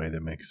stuff in a way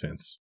that makes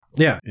sense.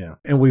 Yeah. Yeah.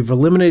 And we've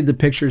eliminated the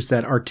pictures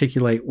that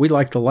articulate, we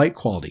like the light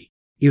quality,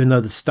 even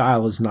though the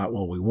style is not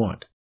what we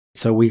want.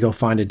 So we go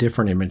find a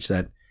different image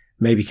that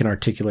maybe can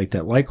articulate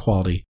that light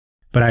quality,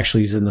 but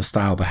actually is in the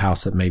style of the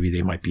house that maybe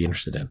they might be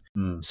interested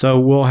in. So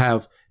we'll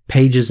have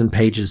pages and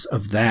pages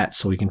of that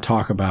so we can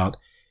talk about,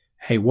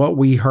 hey, what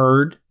we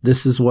heard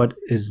This is what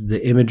is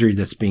the imagery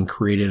that's being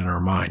created in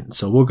our mind.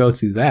 So we'll go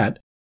through that,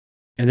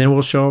 and then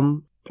we'll show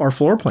them our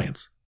floor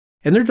plans.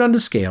 And they're done to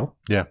scale.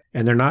 Yeah.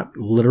 And they're not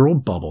literal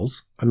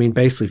bubbles. I mean,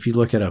 basically, if you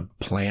look at a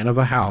plan of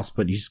a house,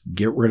 but you just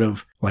get rid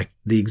of like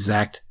the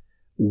exact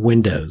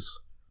windows.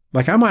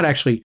 Like I might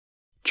actually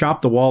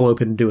chop the wall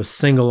open and do a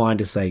single line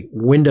to say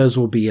windows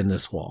will be in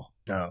this wall.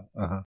 Oh,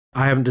 uh-huh.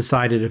 I haven't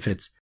decided if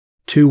it's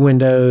 2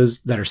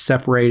 windows that are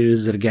separated.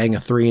 Is it a gang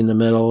of 3 in the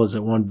middle? Is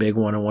it one big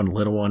one and one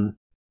little one?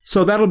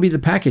 So that'll be the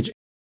package.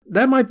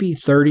 That might be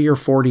 30 or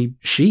 40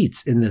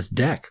 sheets in this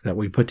deck that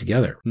we put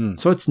together.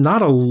 So it's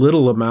not a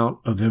little amount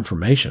of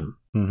information,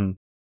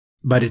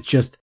 but it's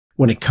just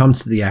when it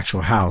comes to the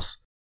actual house,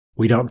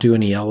 we don't do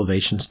any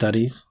elevation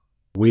studies.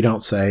 We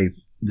don't say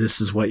this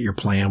is what your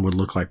plan would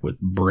look like with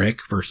brick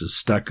versus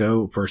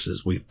stucco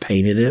versus we've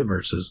painted it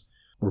versus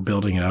we're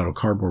building it out of a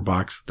cardboard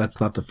box.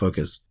 That's not the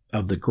focus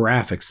of the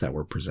graphics that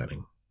we're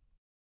presenting.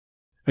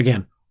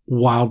 Again,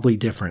 wildly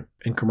different.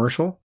 In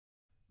commercial,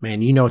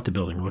 man, you know what the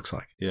building looks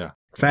like. Yeah.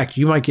 In fact,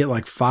 you might get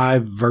like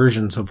 5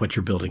 versions of what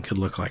your building could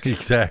look like.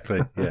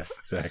 Exactly. Yeah,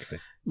 exactly.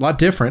 A lot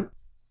different.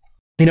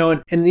 You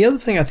know, and the other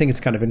thing I think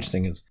is kind of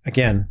interesting is,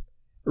 again,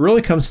 it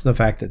really comes to the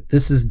fact that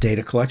this is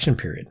data collection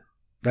period.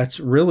 That's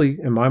really,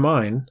 in my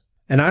mind,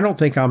 and I don't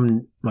think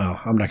I'm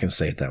not going to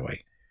say it that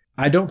way.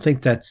 I don't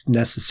think that's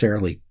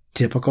necessarily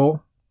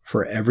typical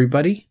for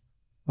everybody.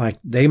 Like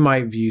they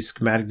might view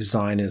schematic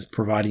design as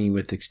providing you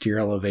with exterior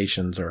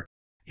elevations or,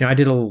 you know, I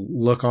did a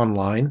look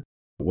online.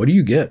 What do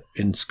you get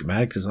in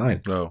schematic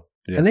design? Oh,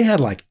 yeah. And they had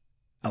like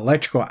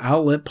electrical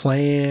outlet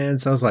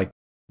plans. I was like,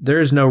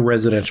 there's no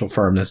residential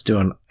firm that's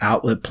doing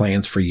outlet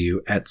plans for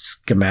you at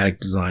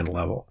schematic design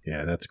level.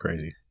 Yeah, that's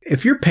crazy.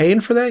 If you're paying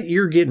for that,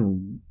 you're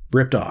getting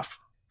ripped off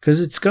because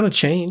it's going to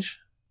change.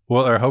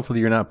 Well, or hopefully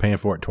you're not paying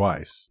for it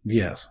twice.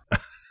 Yes.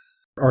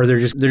 Or they're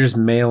just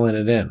mailing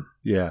it in.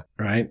 Yeah.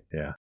 Right?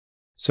 Yeah.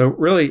 So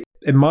really,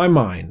 in my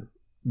mind,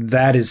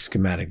 that is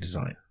schematic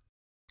design.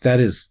 That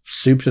is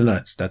soup to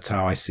nuts. That's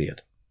how I see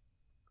it.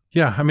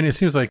 Yeah, I mean, it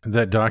seems like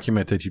that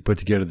document that you put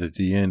together at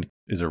the end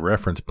is a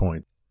reference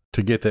point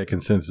to get that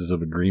consensus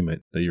of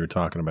agreement that you were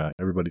talking about.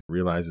 Everybody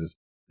realizes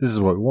this is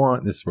what we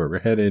want, this is where we're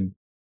headed,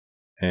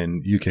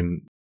 and you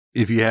can,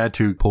 if you had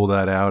to, pull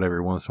that out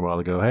every once in a while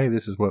to go, hey,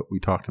 this is what we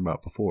talked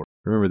about before.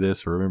 Remember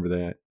this or remember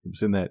that. It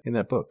was in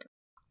that book.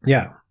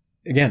 Yeah.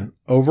 Again,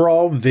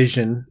 overall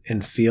vision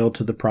and feel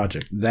to the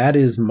project. That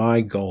is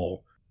my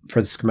goal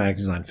for the schematic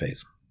design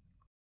phase.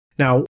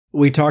 Now,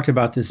 we talked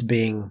about this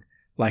being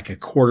like a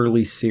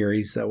quarterly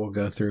series that we'll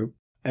go through.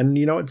 And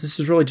you know what? This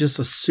is really just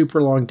a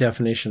super long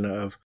definition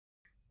of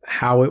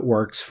how it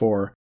works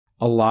for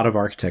a lot of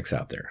architects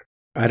out there.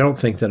 I don't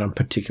think that I'm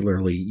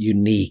particularly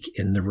unique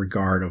in the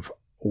regard of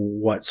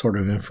what sort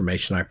of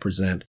information I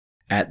present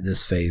at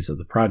this phase of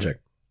the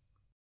project.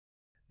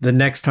 The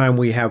next time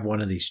we have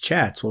one of these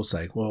chats, we'll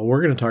say, well,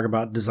 we're going to talk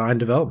about design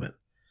development.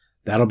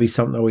 That'll be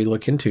something that we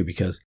look into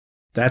because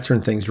that's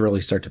when things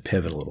really start to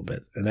pivot a little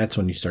bit. And that's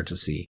when you start to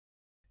see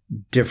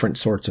different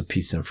sorts of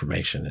piece of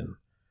information. And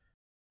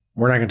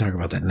we're not going to talk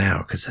about that now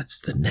because that's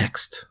the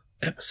next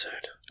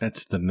episode.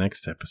 That's the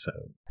next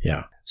episode.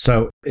 Yeah.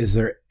 So is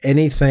there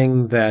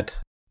anything that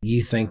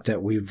you think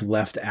that we've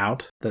left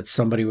out that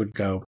somebody would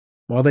go,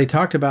 well, they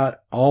talked about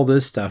all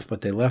this stuff,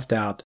 but they left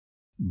out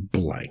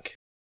blank?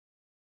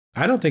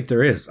 I don't think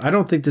there is. I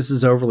don't think this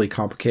is overly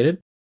complicated.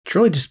 It's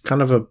really just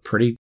kind of a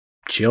pretty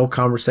chill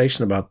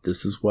conversation about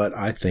this is what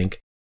I think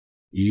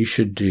you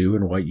should do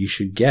and what you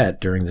should get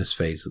during this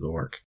phase of the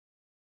work.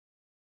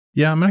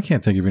 Yeah, I mean, I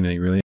can't think of anything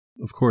really.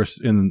 Of course,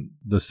 in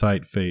the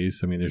site phase,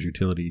 I mean, there's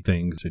utility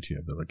things that you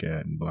have to look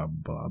at and blah,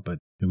 blah, blah. But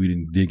we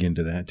didn't dig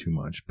into that too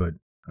much. But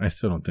I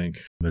still don't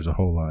think there's a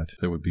whole lot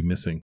that would be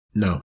missing.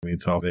 No. I mean,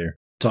 it's all there.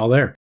 It's all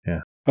there.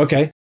 Yeah.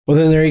 Okay. Well,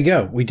 then there you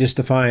go. We just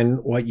define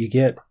what you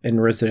get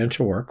in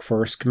residential work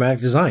for schematic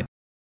design,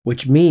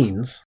 which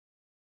means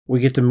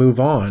we get to move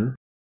on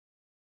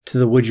to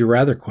the would you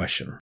rather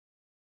question.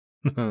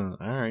 All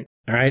right.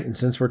 All right. And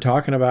since we're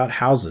talking about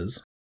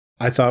houses,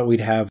 I thought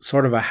we'd have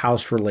sort of a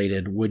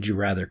house-related would you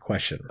rather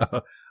question.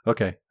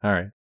 Okay. All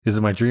right. Is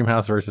it my dream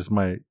house versus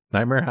my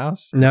nightmare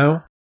house?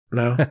 No.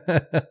 No.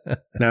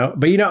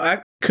 But, you know,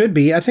 it could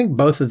be. I think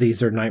both of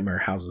these are nightmare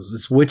houses.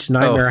 It's which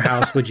nightmare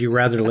house would you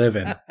rather live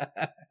in?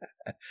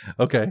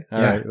 Okay.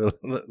 All right.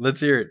 Well,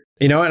 let's hear it.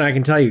 You know, and I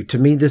can tell you, to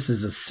me, this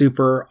is a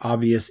super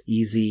obvious,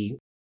 easy,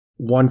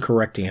 one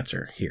correct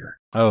answer here.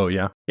 Oh,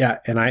 yeah. Yeah.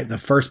 And the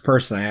first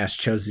person I asked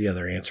chose the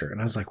other answer.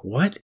 And I was like,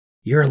 what?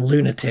 You're a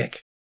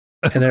lunatic.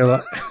 And they're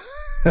like,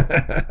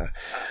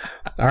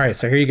 all right,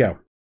 so here you go.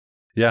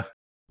 Yeah.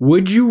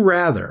 Would you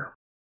rather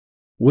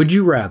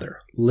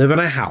live in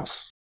a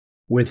house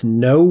with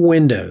no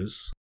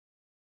windows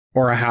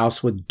or a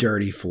house with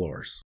dirty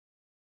floors?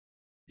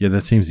 Yeah,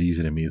 that seems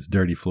easy to me. It's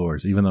dirty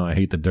floors. Even though I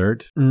hate the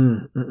dirt,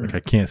 like I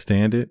can't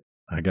stand it,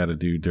 I got to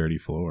do dirty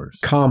floors.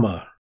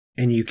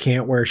 And you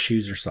can't wear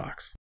shoes or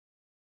socks.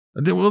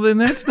 Well, then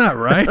that's not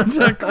right.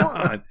 Come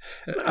on.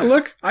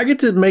 Look, I get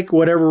to make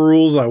whatever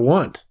rules I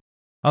want.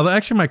 Although,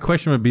 actually, my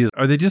question would be,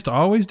 are they just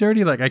always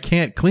dirty? Like, I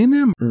can't clean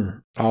them?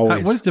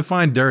 Always. What is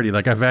defined dirty?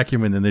 Like, I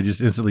vacuum and then they're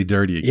just instantly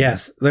dirty again.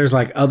 Yes. There's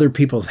like other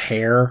people's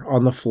hair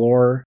on the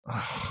floor.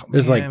 Oh,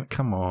 There's man,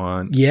 come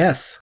on.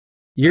 Yes.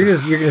 You're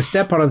going to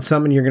step on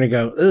something, you're going to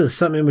go, ugh,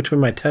 something in between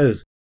my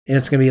toes. And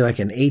it's going to be like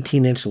an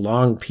 18-inch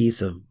long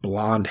piece of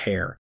blonde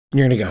hair. And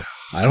you're going to go,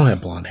 I don't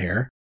have blonde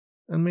hair.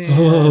 I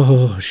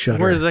mean, shudder.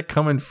 Where is that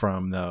coming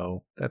from,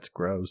 though? That's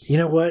gross. You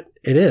know what?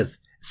 It is.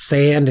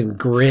 Sand and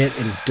grit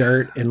and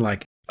dirt and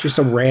like just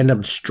a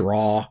random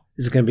straw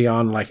is going to be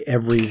on like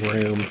every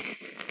room.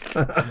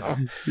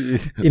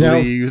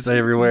 Leaves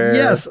everywhere.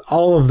 Yes,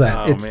 all of that.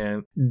 Oh, it's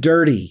man.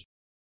 dirty.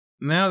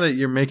 Now that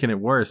you're making it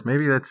worse,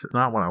 maybe that's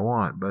not what I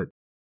want, but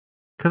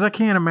because I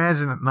can't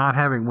imagine not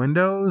having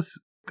windows.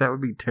 That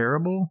would be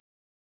terrible.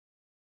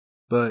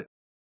 But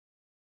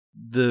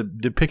the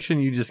depiction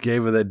you just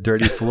gave of that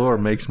dirty floor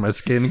makes my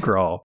skin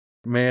crawl.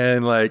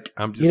 Man, like,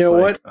 I'm just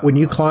what? When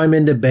you climb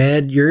into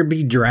bed, you're going to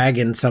be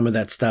dragging some of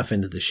that stuff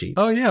into the sheets.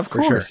 Oh, yeah, of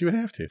course. Sure. You would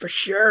have to. For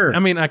sure. I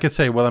mean, I could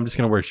say, well, I'm just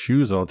going to wear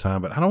shoes all the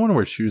time, but I don't want to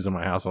wear shoes in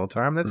my house all the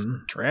time. That's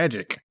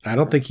tragic. I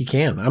don't think you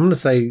can. I'm going to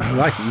say,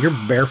 like, you're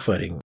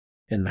barefooting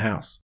in the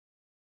house.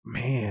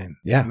 Man.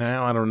 Yeah.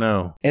 Now I don't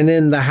know. And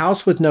then the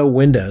house with no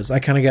windows, I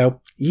kind of go,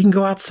 you can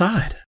go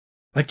outside.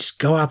 Like, just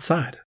go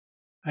outside.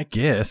 I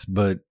guess,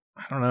 but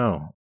I don't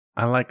know.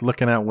 I like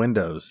looking out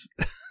windows.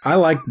 I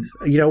like,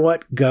 you know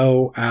what?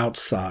 Go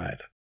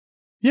outside.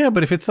 Yeah,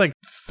 but if it's like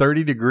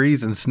 30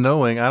 degrees and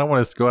snowing, I don't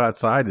want us to go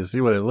outside to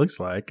see what it looks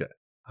like.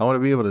 I want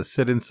to be able to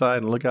sit inside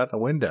and look out the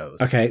windows.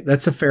 Okay,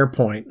 that's a fair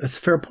point. That's a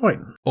fair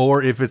point.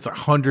 Or if it's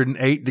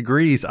 108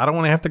 degrees, I don't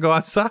want to have to go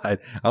outside.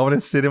 I want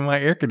to sit in my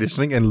air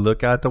conditioning and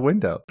look out the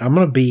window. I'm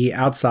going to be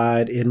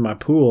outside in my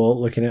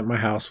pool looking at my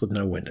house with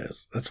no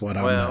windows. That's what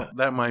I want. Well,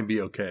 that might be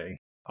okay.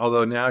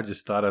 Although now I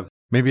just thought of,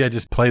 maybe I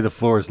just play the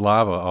floor as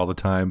lava all the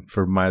time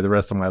for the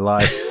rest of my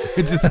life.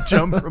 And just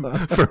jump from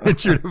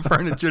furniture to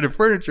furniture to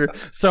furniture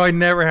so I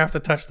never have to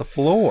touch the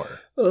floor.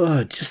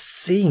 Ugh, just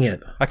seeing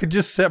it. I could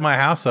just set my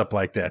house up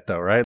like that, though,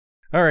 right?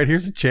 All right,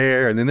 here's a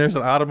chair, and then there's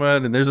an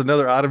ottoman, and there's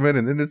another ottoman,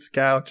 and then there's a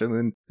couch, and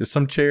then there's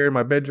some chair in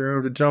my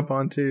bedroom to jump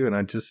onto, and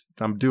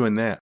I'm doing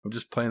that. I'm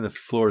just playing the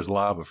floor as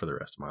lava for the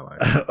rest of my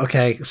life.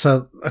 Okay,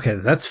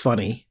 that's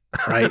funny,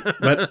 right?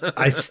 But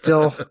I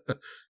still,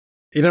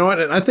 you know what?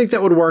 I think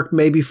that would work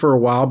maybe for a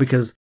while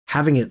because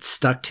having it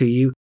stuck to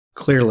you,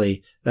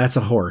 clearly, that's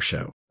a horror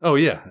show. Oh,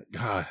 yeah.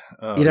 God.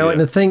 Oh, you know, yeah.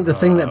 and the thing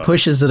that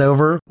pushes it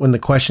over when the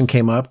question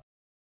came up,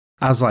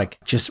 I was like,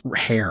 just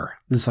hair.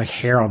 There's like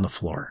hair on the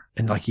floor.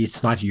 And like,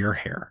 it's not your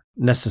hair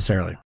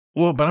necessarily.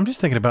 Well, but I'm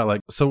just thinking about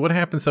like, so what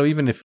happens? So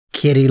even if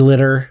kitty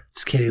litter,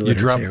 it's kitty litter. You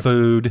drop too.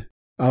 Food.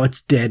 Oh,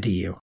 it's dead to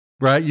you.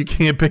 Right? You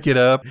can't pick it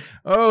up.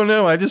 Oh,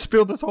 no, I just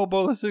spilled this whole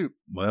bowl of soup.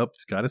 Well,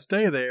 it's got to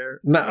stay there.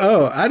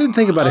 No, I didn't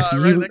think about if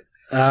you. Right, like,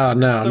 oh,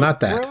 no, so not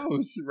that.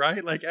 Gross,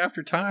 right? Like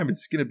after time,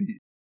 it's going to be.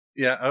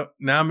 Yeah,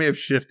 now I may have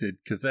shifted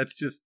because that's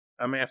just,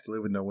 I may have to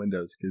live with no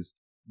windows because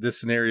this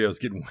scenario is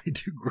getting way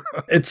too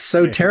gross. It's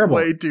so terrible.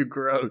 Way too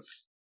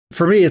gross.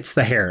 For me, it's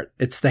the hair.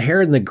 It's the hair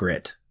and the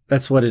grit.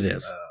 That's what it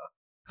is.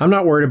 I'm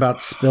not worried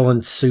about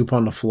spilling soup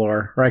on the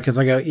floor, right? Because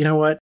I go, you know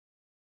what?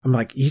 I'm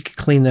like, you could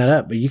clean that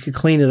up, but you could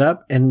clean it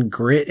up and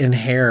grit and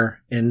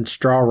hair and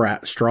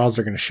straws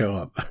are going to show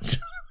up.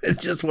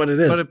 It's just what it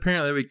is. But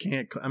apparently we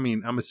can't,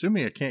 I'm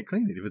assuming I can't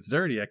clean it. If it's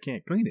dirty, I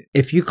can't clean it.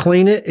 If you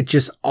clean it, it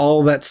just,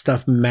 all that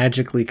stuff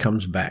magically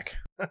comes back.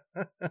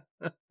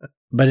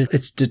 But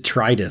it's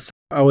detritus.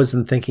 I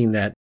wasn't thinking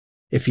that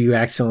if you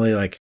accidentally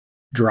like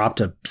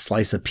dropped a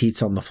slice of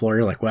pizza on the floor,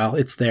 you're like, well,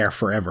 it's there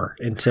forever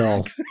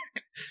until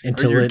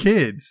your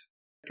kids.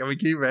 I mean,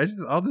 can you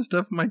imagine all the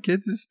stuff my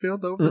kids have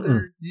spilled over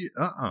there?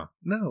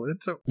 No,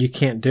 it's so you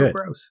can't do it.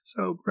 Gross.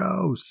 So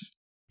gross.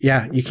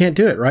 Yeah, you can't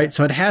do it, right?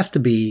 So it has to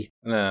be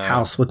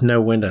house with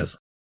no windows.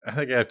 I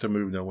think I have to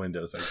move no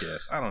windows, I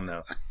guess. I don't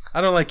know.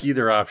 I don't like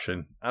either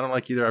option. I don't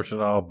like either option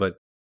at all, but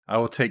I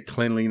will take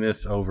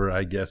cleanliness over,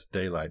 I guess,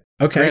 daylight.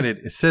 Okay. Granted,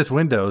 it says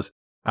windows.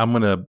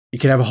 You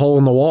could have a hole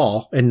in the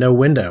wall and no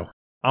window.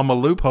 I'm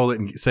going to loophole it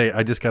and say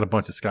I just got a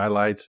bunch of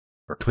skylights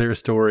or clear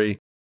story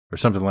or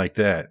something like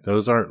that.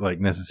 Those aren't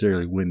like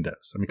necessarily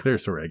windows. I mean, clear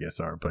story, I guess,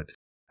 are, but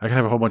I can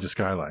have a whole bunch of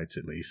skylights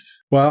at least.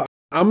 Well,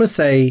 I'm going to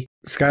say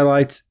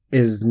skylights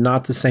is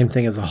not the same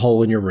thing as a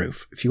hole in your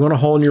roof. If you want a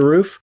hole in your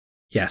roof,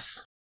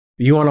 yes.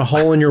 You want a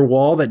hole in your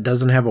wall that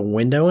doesn't have a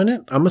window in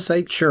it? I'm going to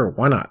say, sure,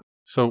 why not?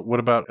 So what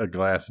about a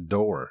glass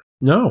door?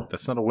 No.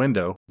 That's not a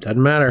window.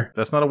 Doesn't matter.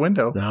 That's not a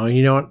window. No,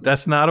 you know what?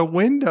 That's not a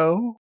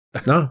window.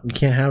 No, you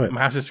can't have it.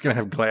 My house is just going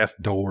to have glass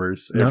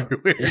doors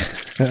everywhere.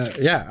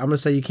 Yeah, I'm going to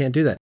say you can't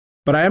do that.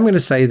 But I am going to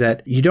say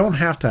that you don't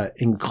have to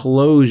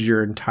enclose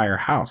your entire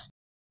house.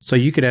 So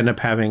you could end up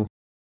having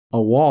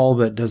a wall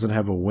that doesn't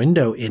have a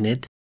window in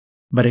it,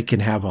 but it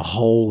can have a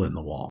hole in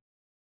the wall,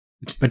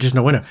 but just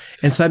no window.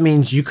 And so that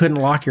means you couldn't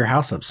lock your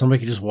house up. Somebody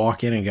could just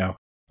walk in and go,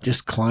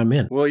 just climb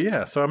in. Well,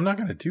 yeah. So I'm not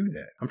going to do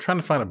that. I'm trying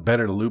to find a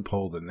better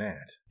loophole than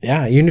that.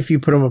 Yeah. Even if you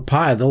put them a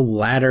pie, they'll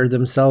ladder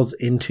themselves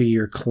into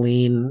your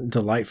clean,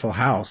 delightful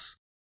house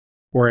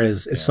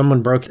Whereas if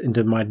someone broke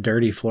into my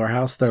dirty floor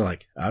house, they're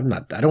like, I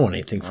don't want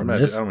anything from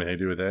this. I don't want anything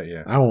to do with that,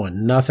 yeah. I want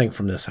nothing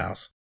from this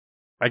house.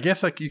 I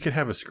guess like you could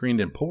have a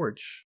screened-in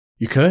porch.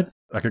 You could?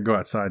 I could go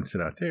outside and sit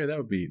out there. That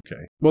would be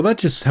okay. Well, that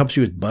just helps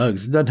you with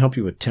bugs. It doesn't help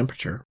you with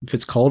temperature. If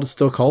it's cold, it's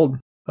still cold.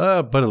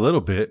 But a little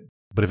bit.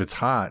 But if it's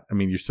hot, I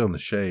mean, you're still in the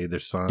shade.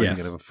 There's sun. Yes. You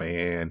can have a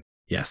fan.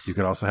 Yes. You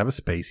could also have a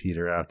space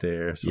heater out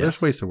there. So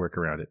there's ways to work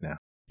around it now.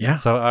 Yeah.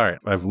 So, all right.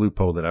 I've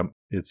loopholed it.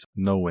 It's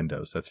no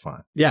windows. That's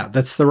fine. Yeah,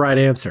 that's the right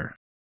answer.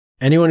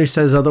 Anyone who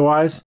says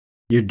otherwise,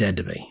 you're dead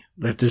to me.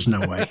 There's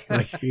no way.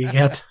 Like you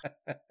get.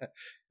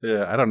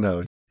 Yeah, I don't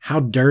know. How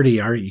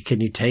dirty are you?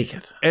 Can you take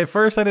it? At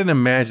first, I didn't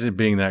imagine it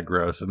being that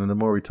gross. And then the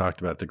more we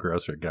talked about it, the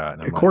grosser it got.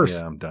 And I'm of course.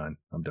 Yeah, I'm done.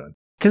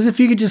 Because if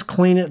you could just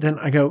clean it, then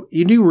I go,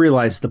 you do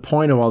realize the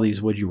point of all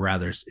these would you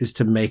rathers is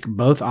to make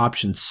both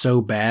options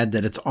so bad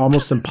that it's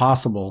almost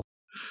impossible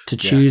to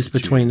choose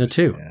between the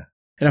two. Yeah.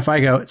 And if I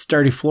go, it's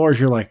dirty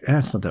floors, you're like,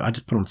 that's not that. I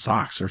just put on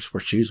socks or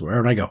wear shoes,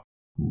 whatever. And I go,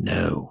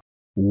 no,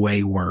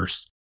 way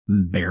worse.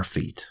 Bare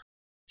feet.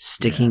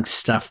 Sticking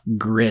stuff,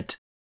 grit.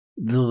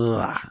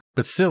 Ugh.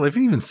 But still, if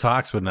even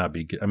socks would not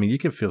be good. I mean, you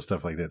can feel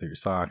stuff like that through your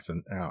socks,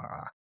 and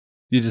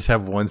you just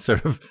have one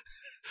sort of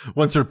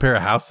pair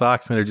of house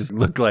socks, and they just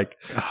look like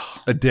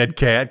a dead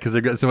cat because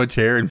they've got so much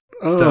hair and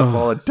stuff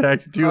all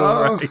attached to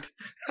them. Right?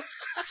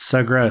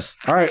 So gross.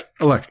 All right,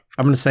 look,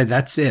 I'm going to say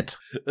that's it.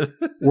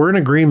 We're in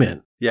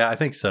agreement. Yeah, I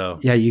think so.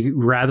 Yeah,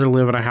 you'd rather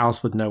live in a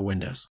house with no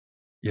windows.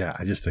 Yeah,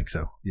 I just think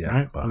so. Yeah. All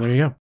right, well, there you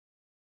go.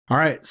 All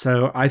right,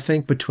 so I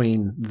think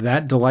between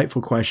that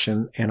delightful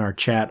question and our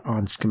chat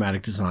on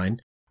schematic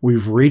design,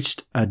 we've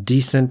reached a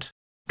decent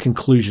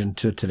conclusion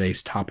to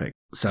today's topic.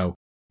 So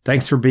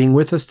thanks for being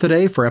with us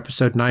today for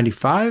episode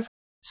 95,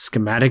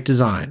 Schematic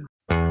Design.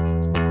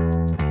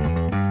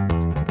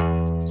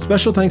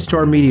 Special thanks to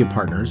our media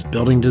partners,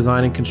 Building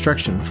Design and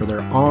Construction, for their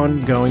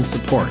ongoing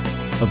support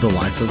of the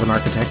Life of an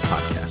Architect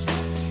podcast.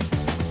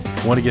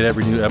 Want to get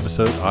every new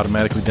episode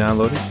automatically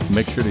downloaded?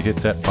 Make sure to hit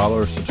that follow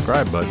or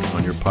subscribe button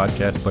on your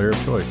podcast player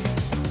of choice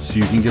so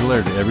you can get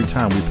alerted every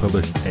time we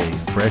publish a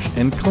fresh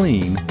and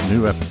clean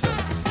new episode.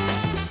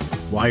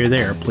 While you're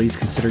there, please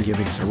consider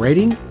giving us a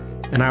rating,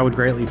 and I would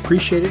greatly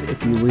appreciate it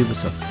if you leave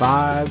us a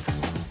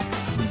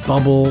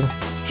 5-bubble,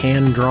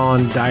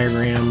 hand-drawn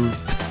diagram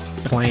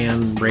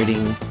plan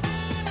rating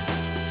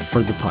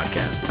for the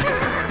podcast.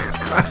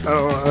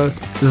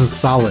 This is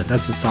solid.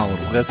 That's a solid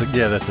one. That's a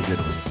good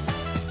one.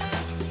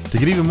 To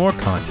get even more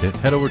content,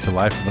 head over to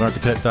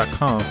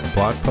lifeofanarchitect.com for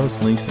blog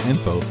posts, links, and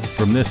info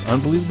from this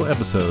unbelievable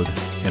episode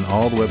and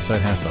all the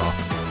website has to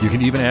offer. You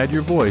can even add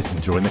your voice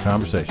and join the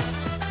conversation.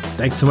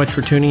 Thanks so much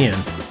for tuning in.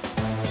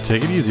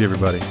 Take it easy,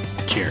 everybody.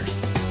 Cheers.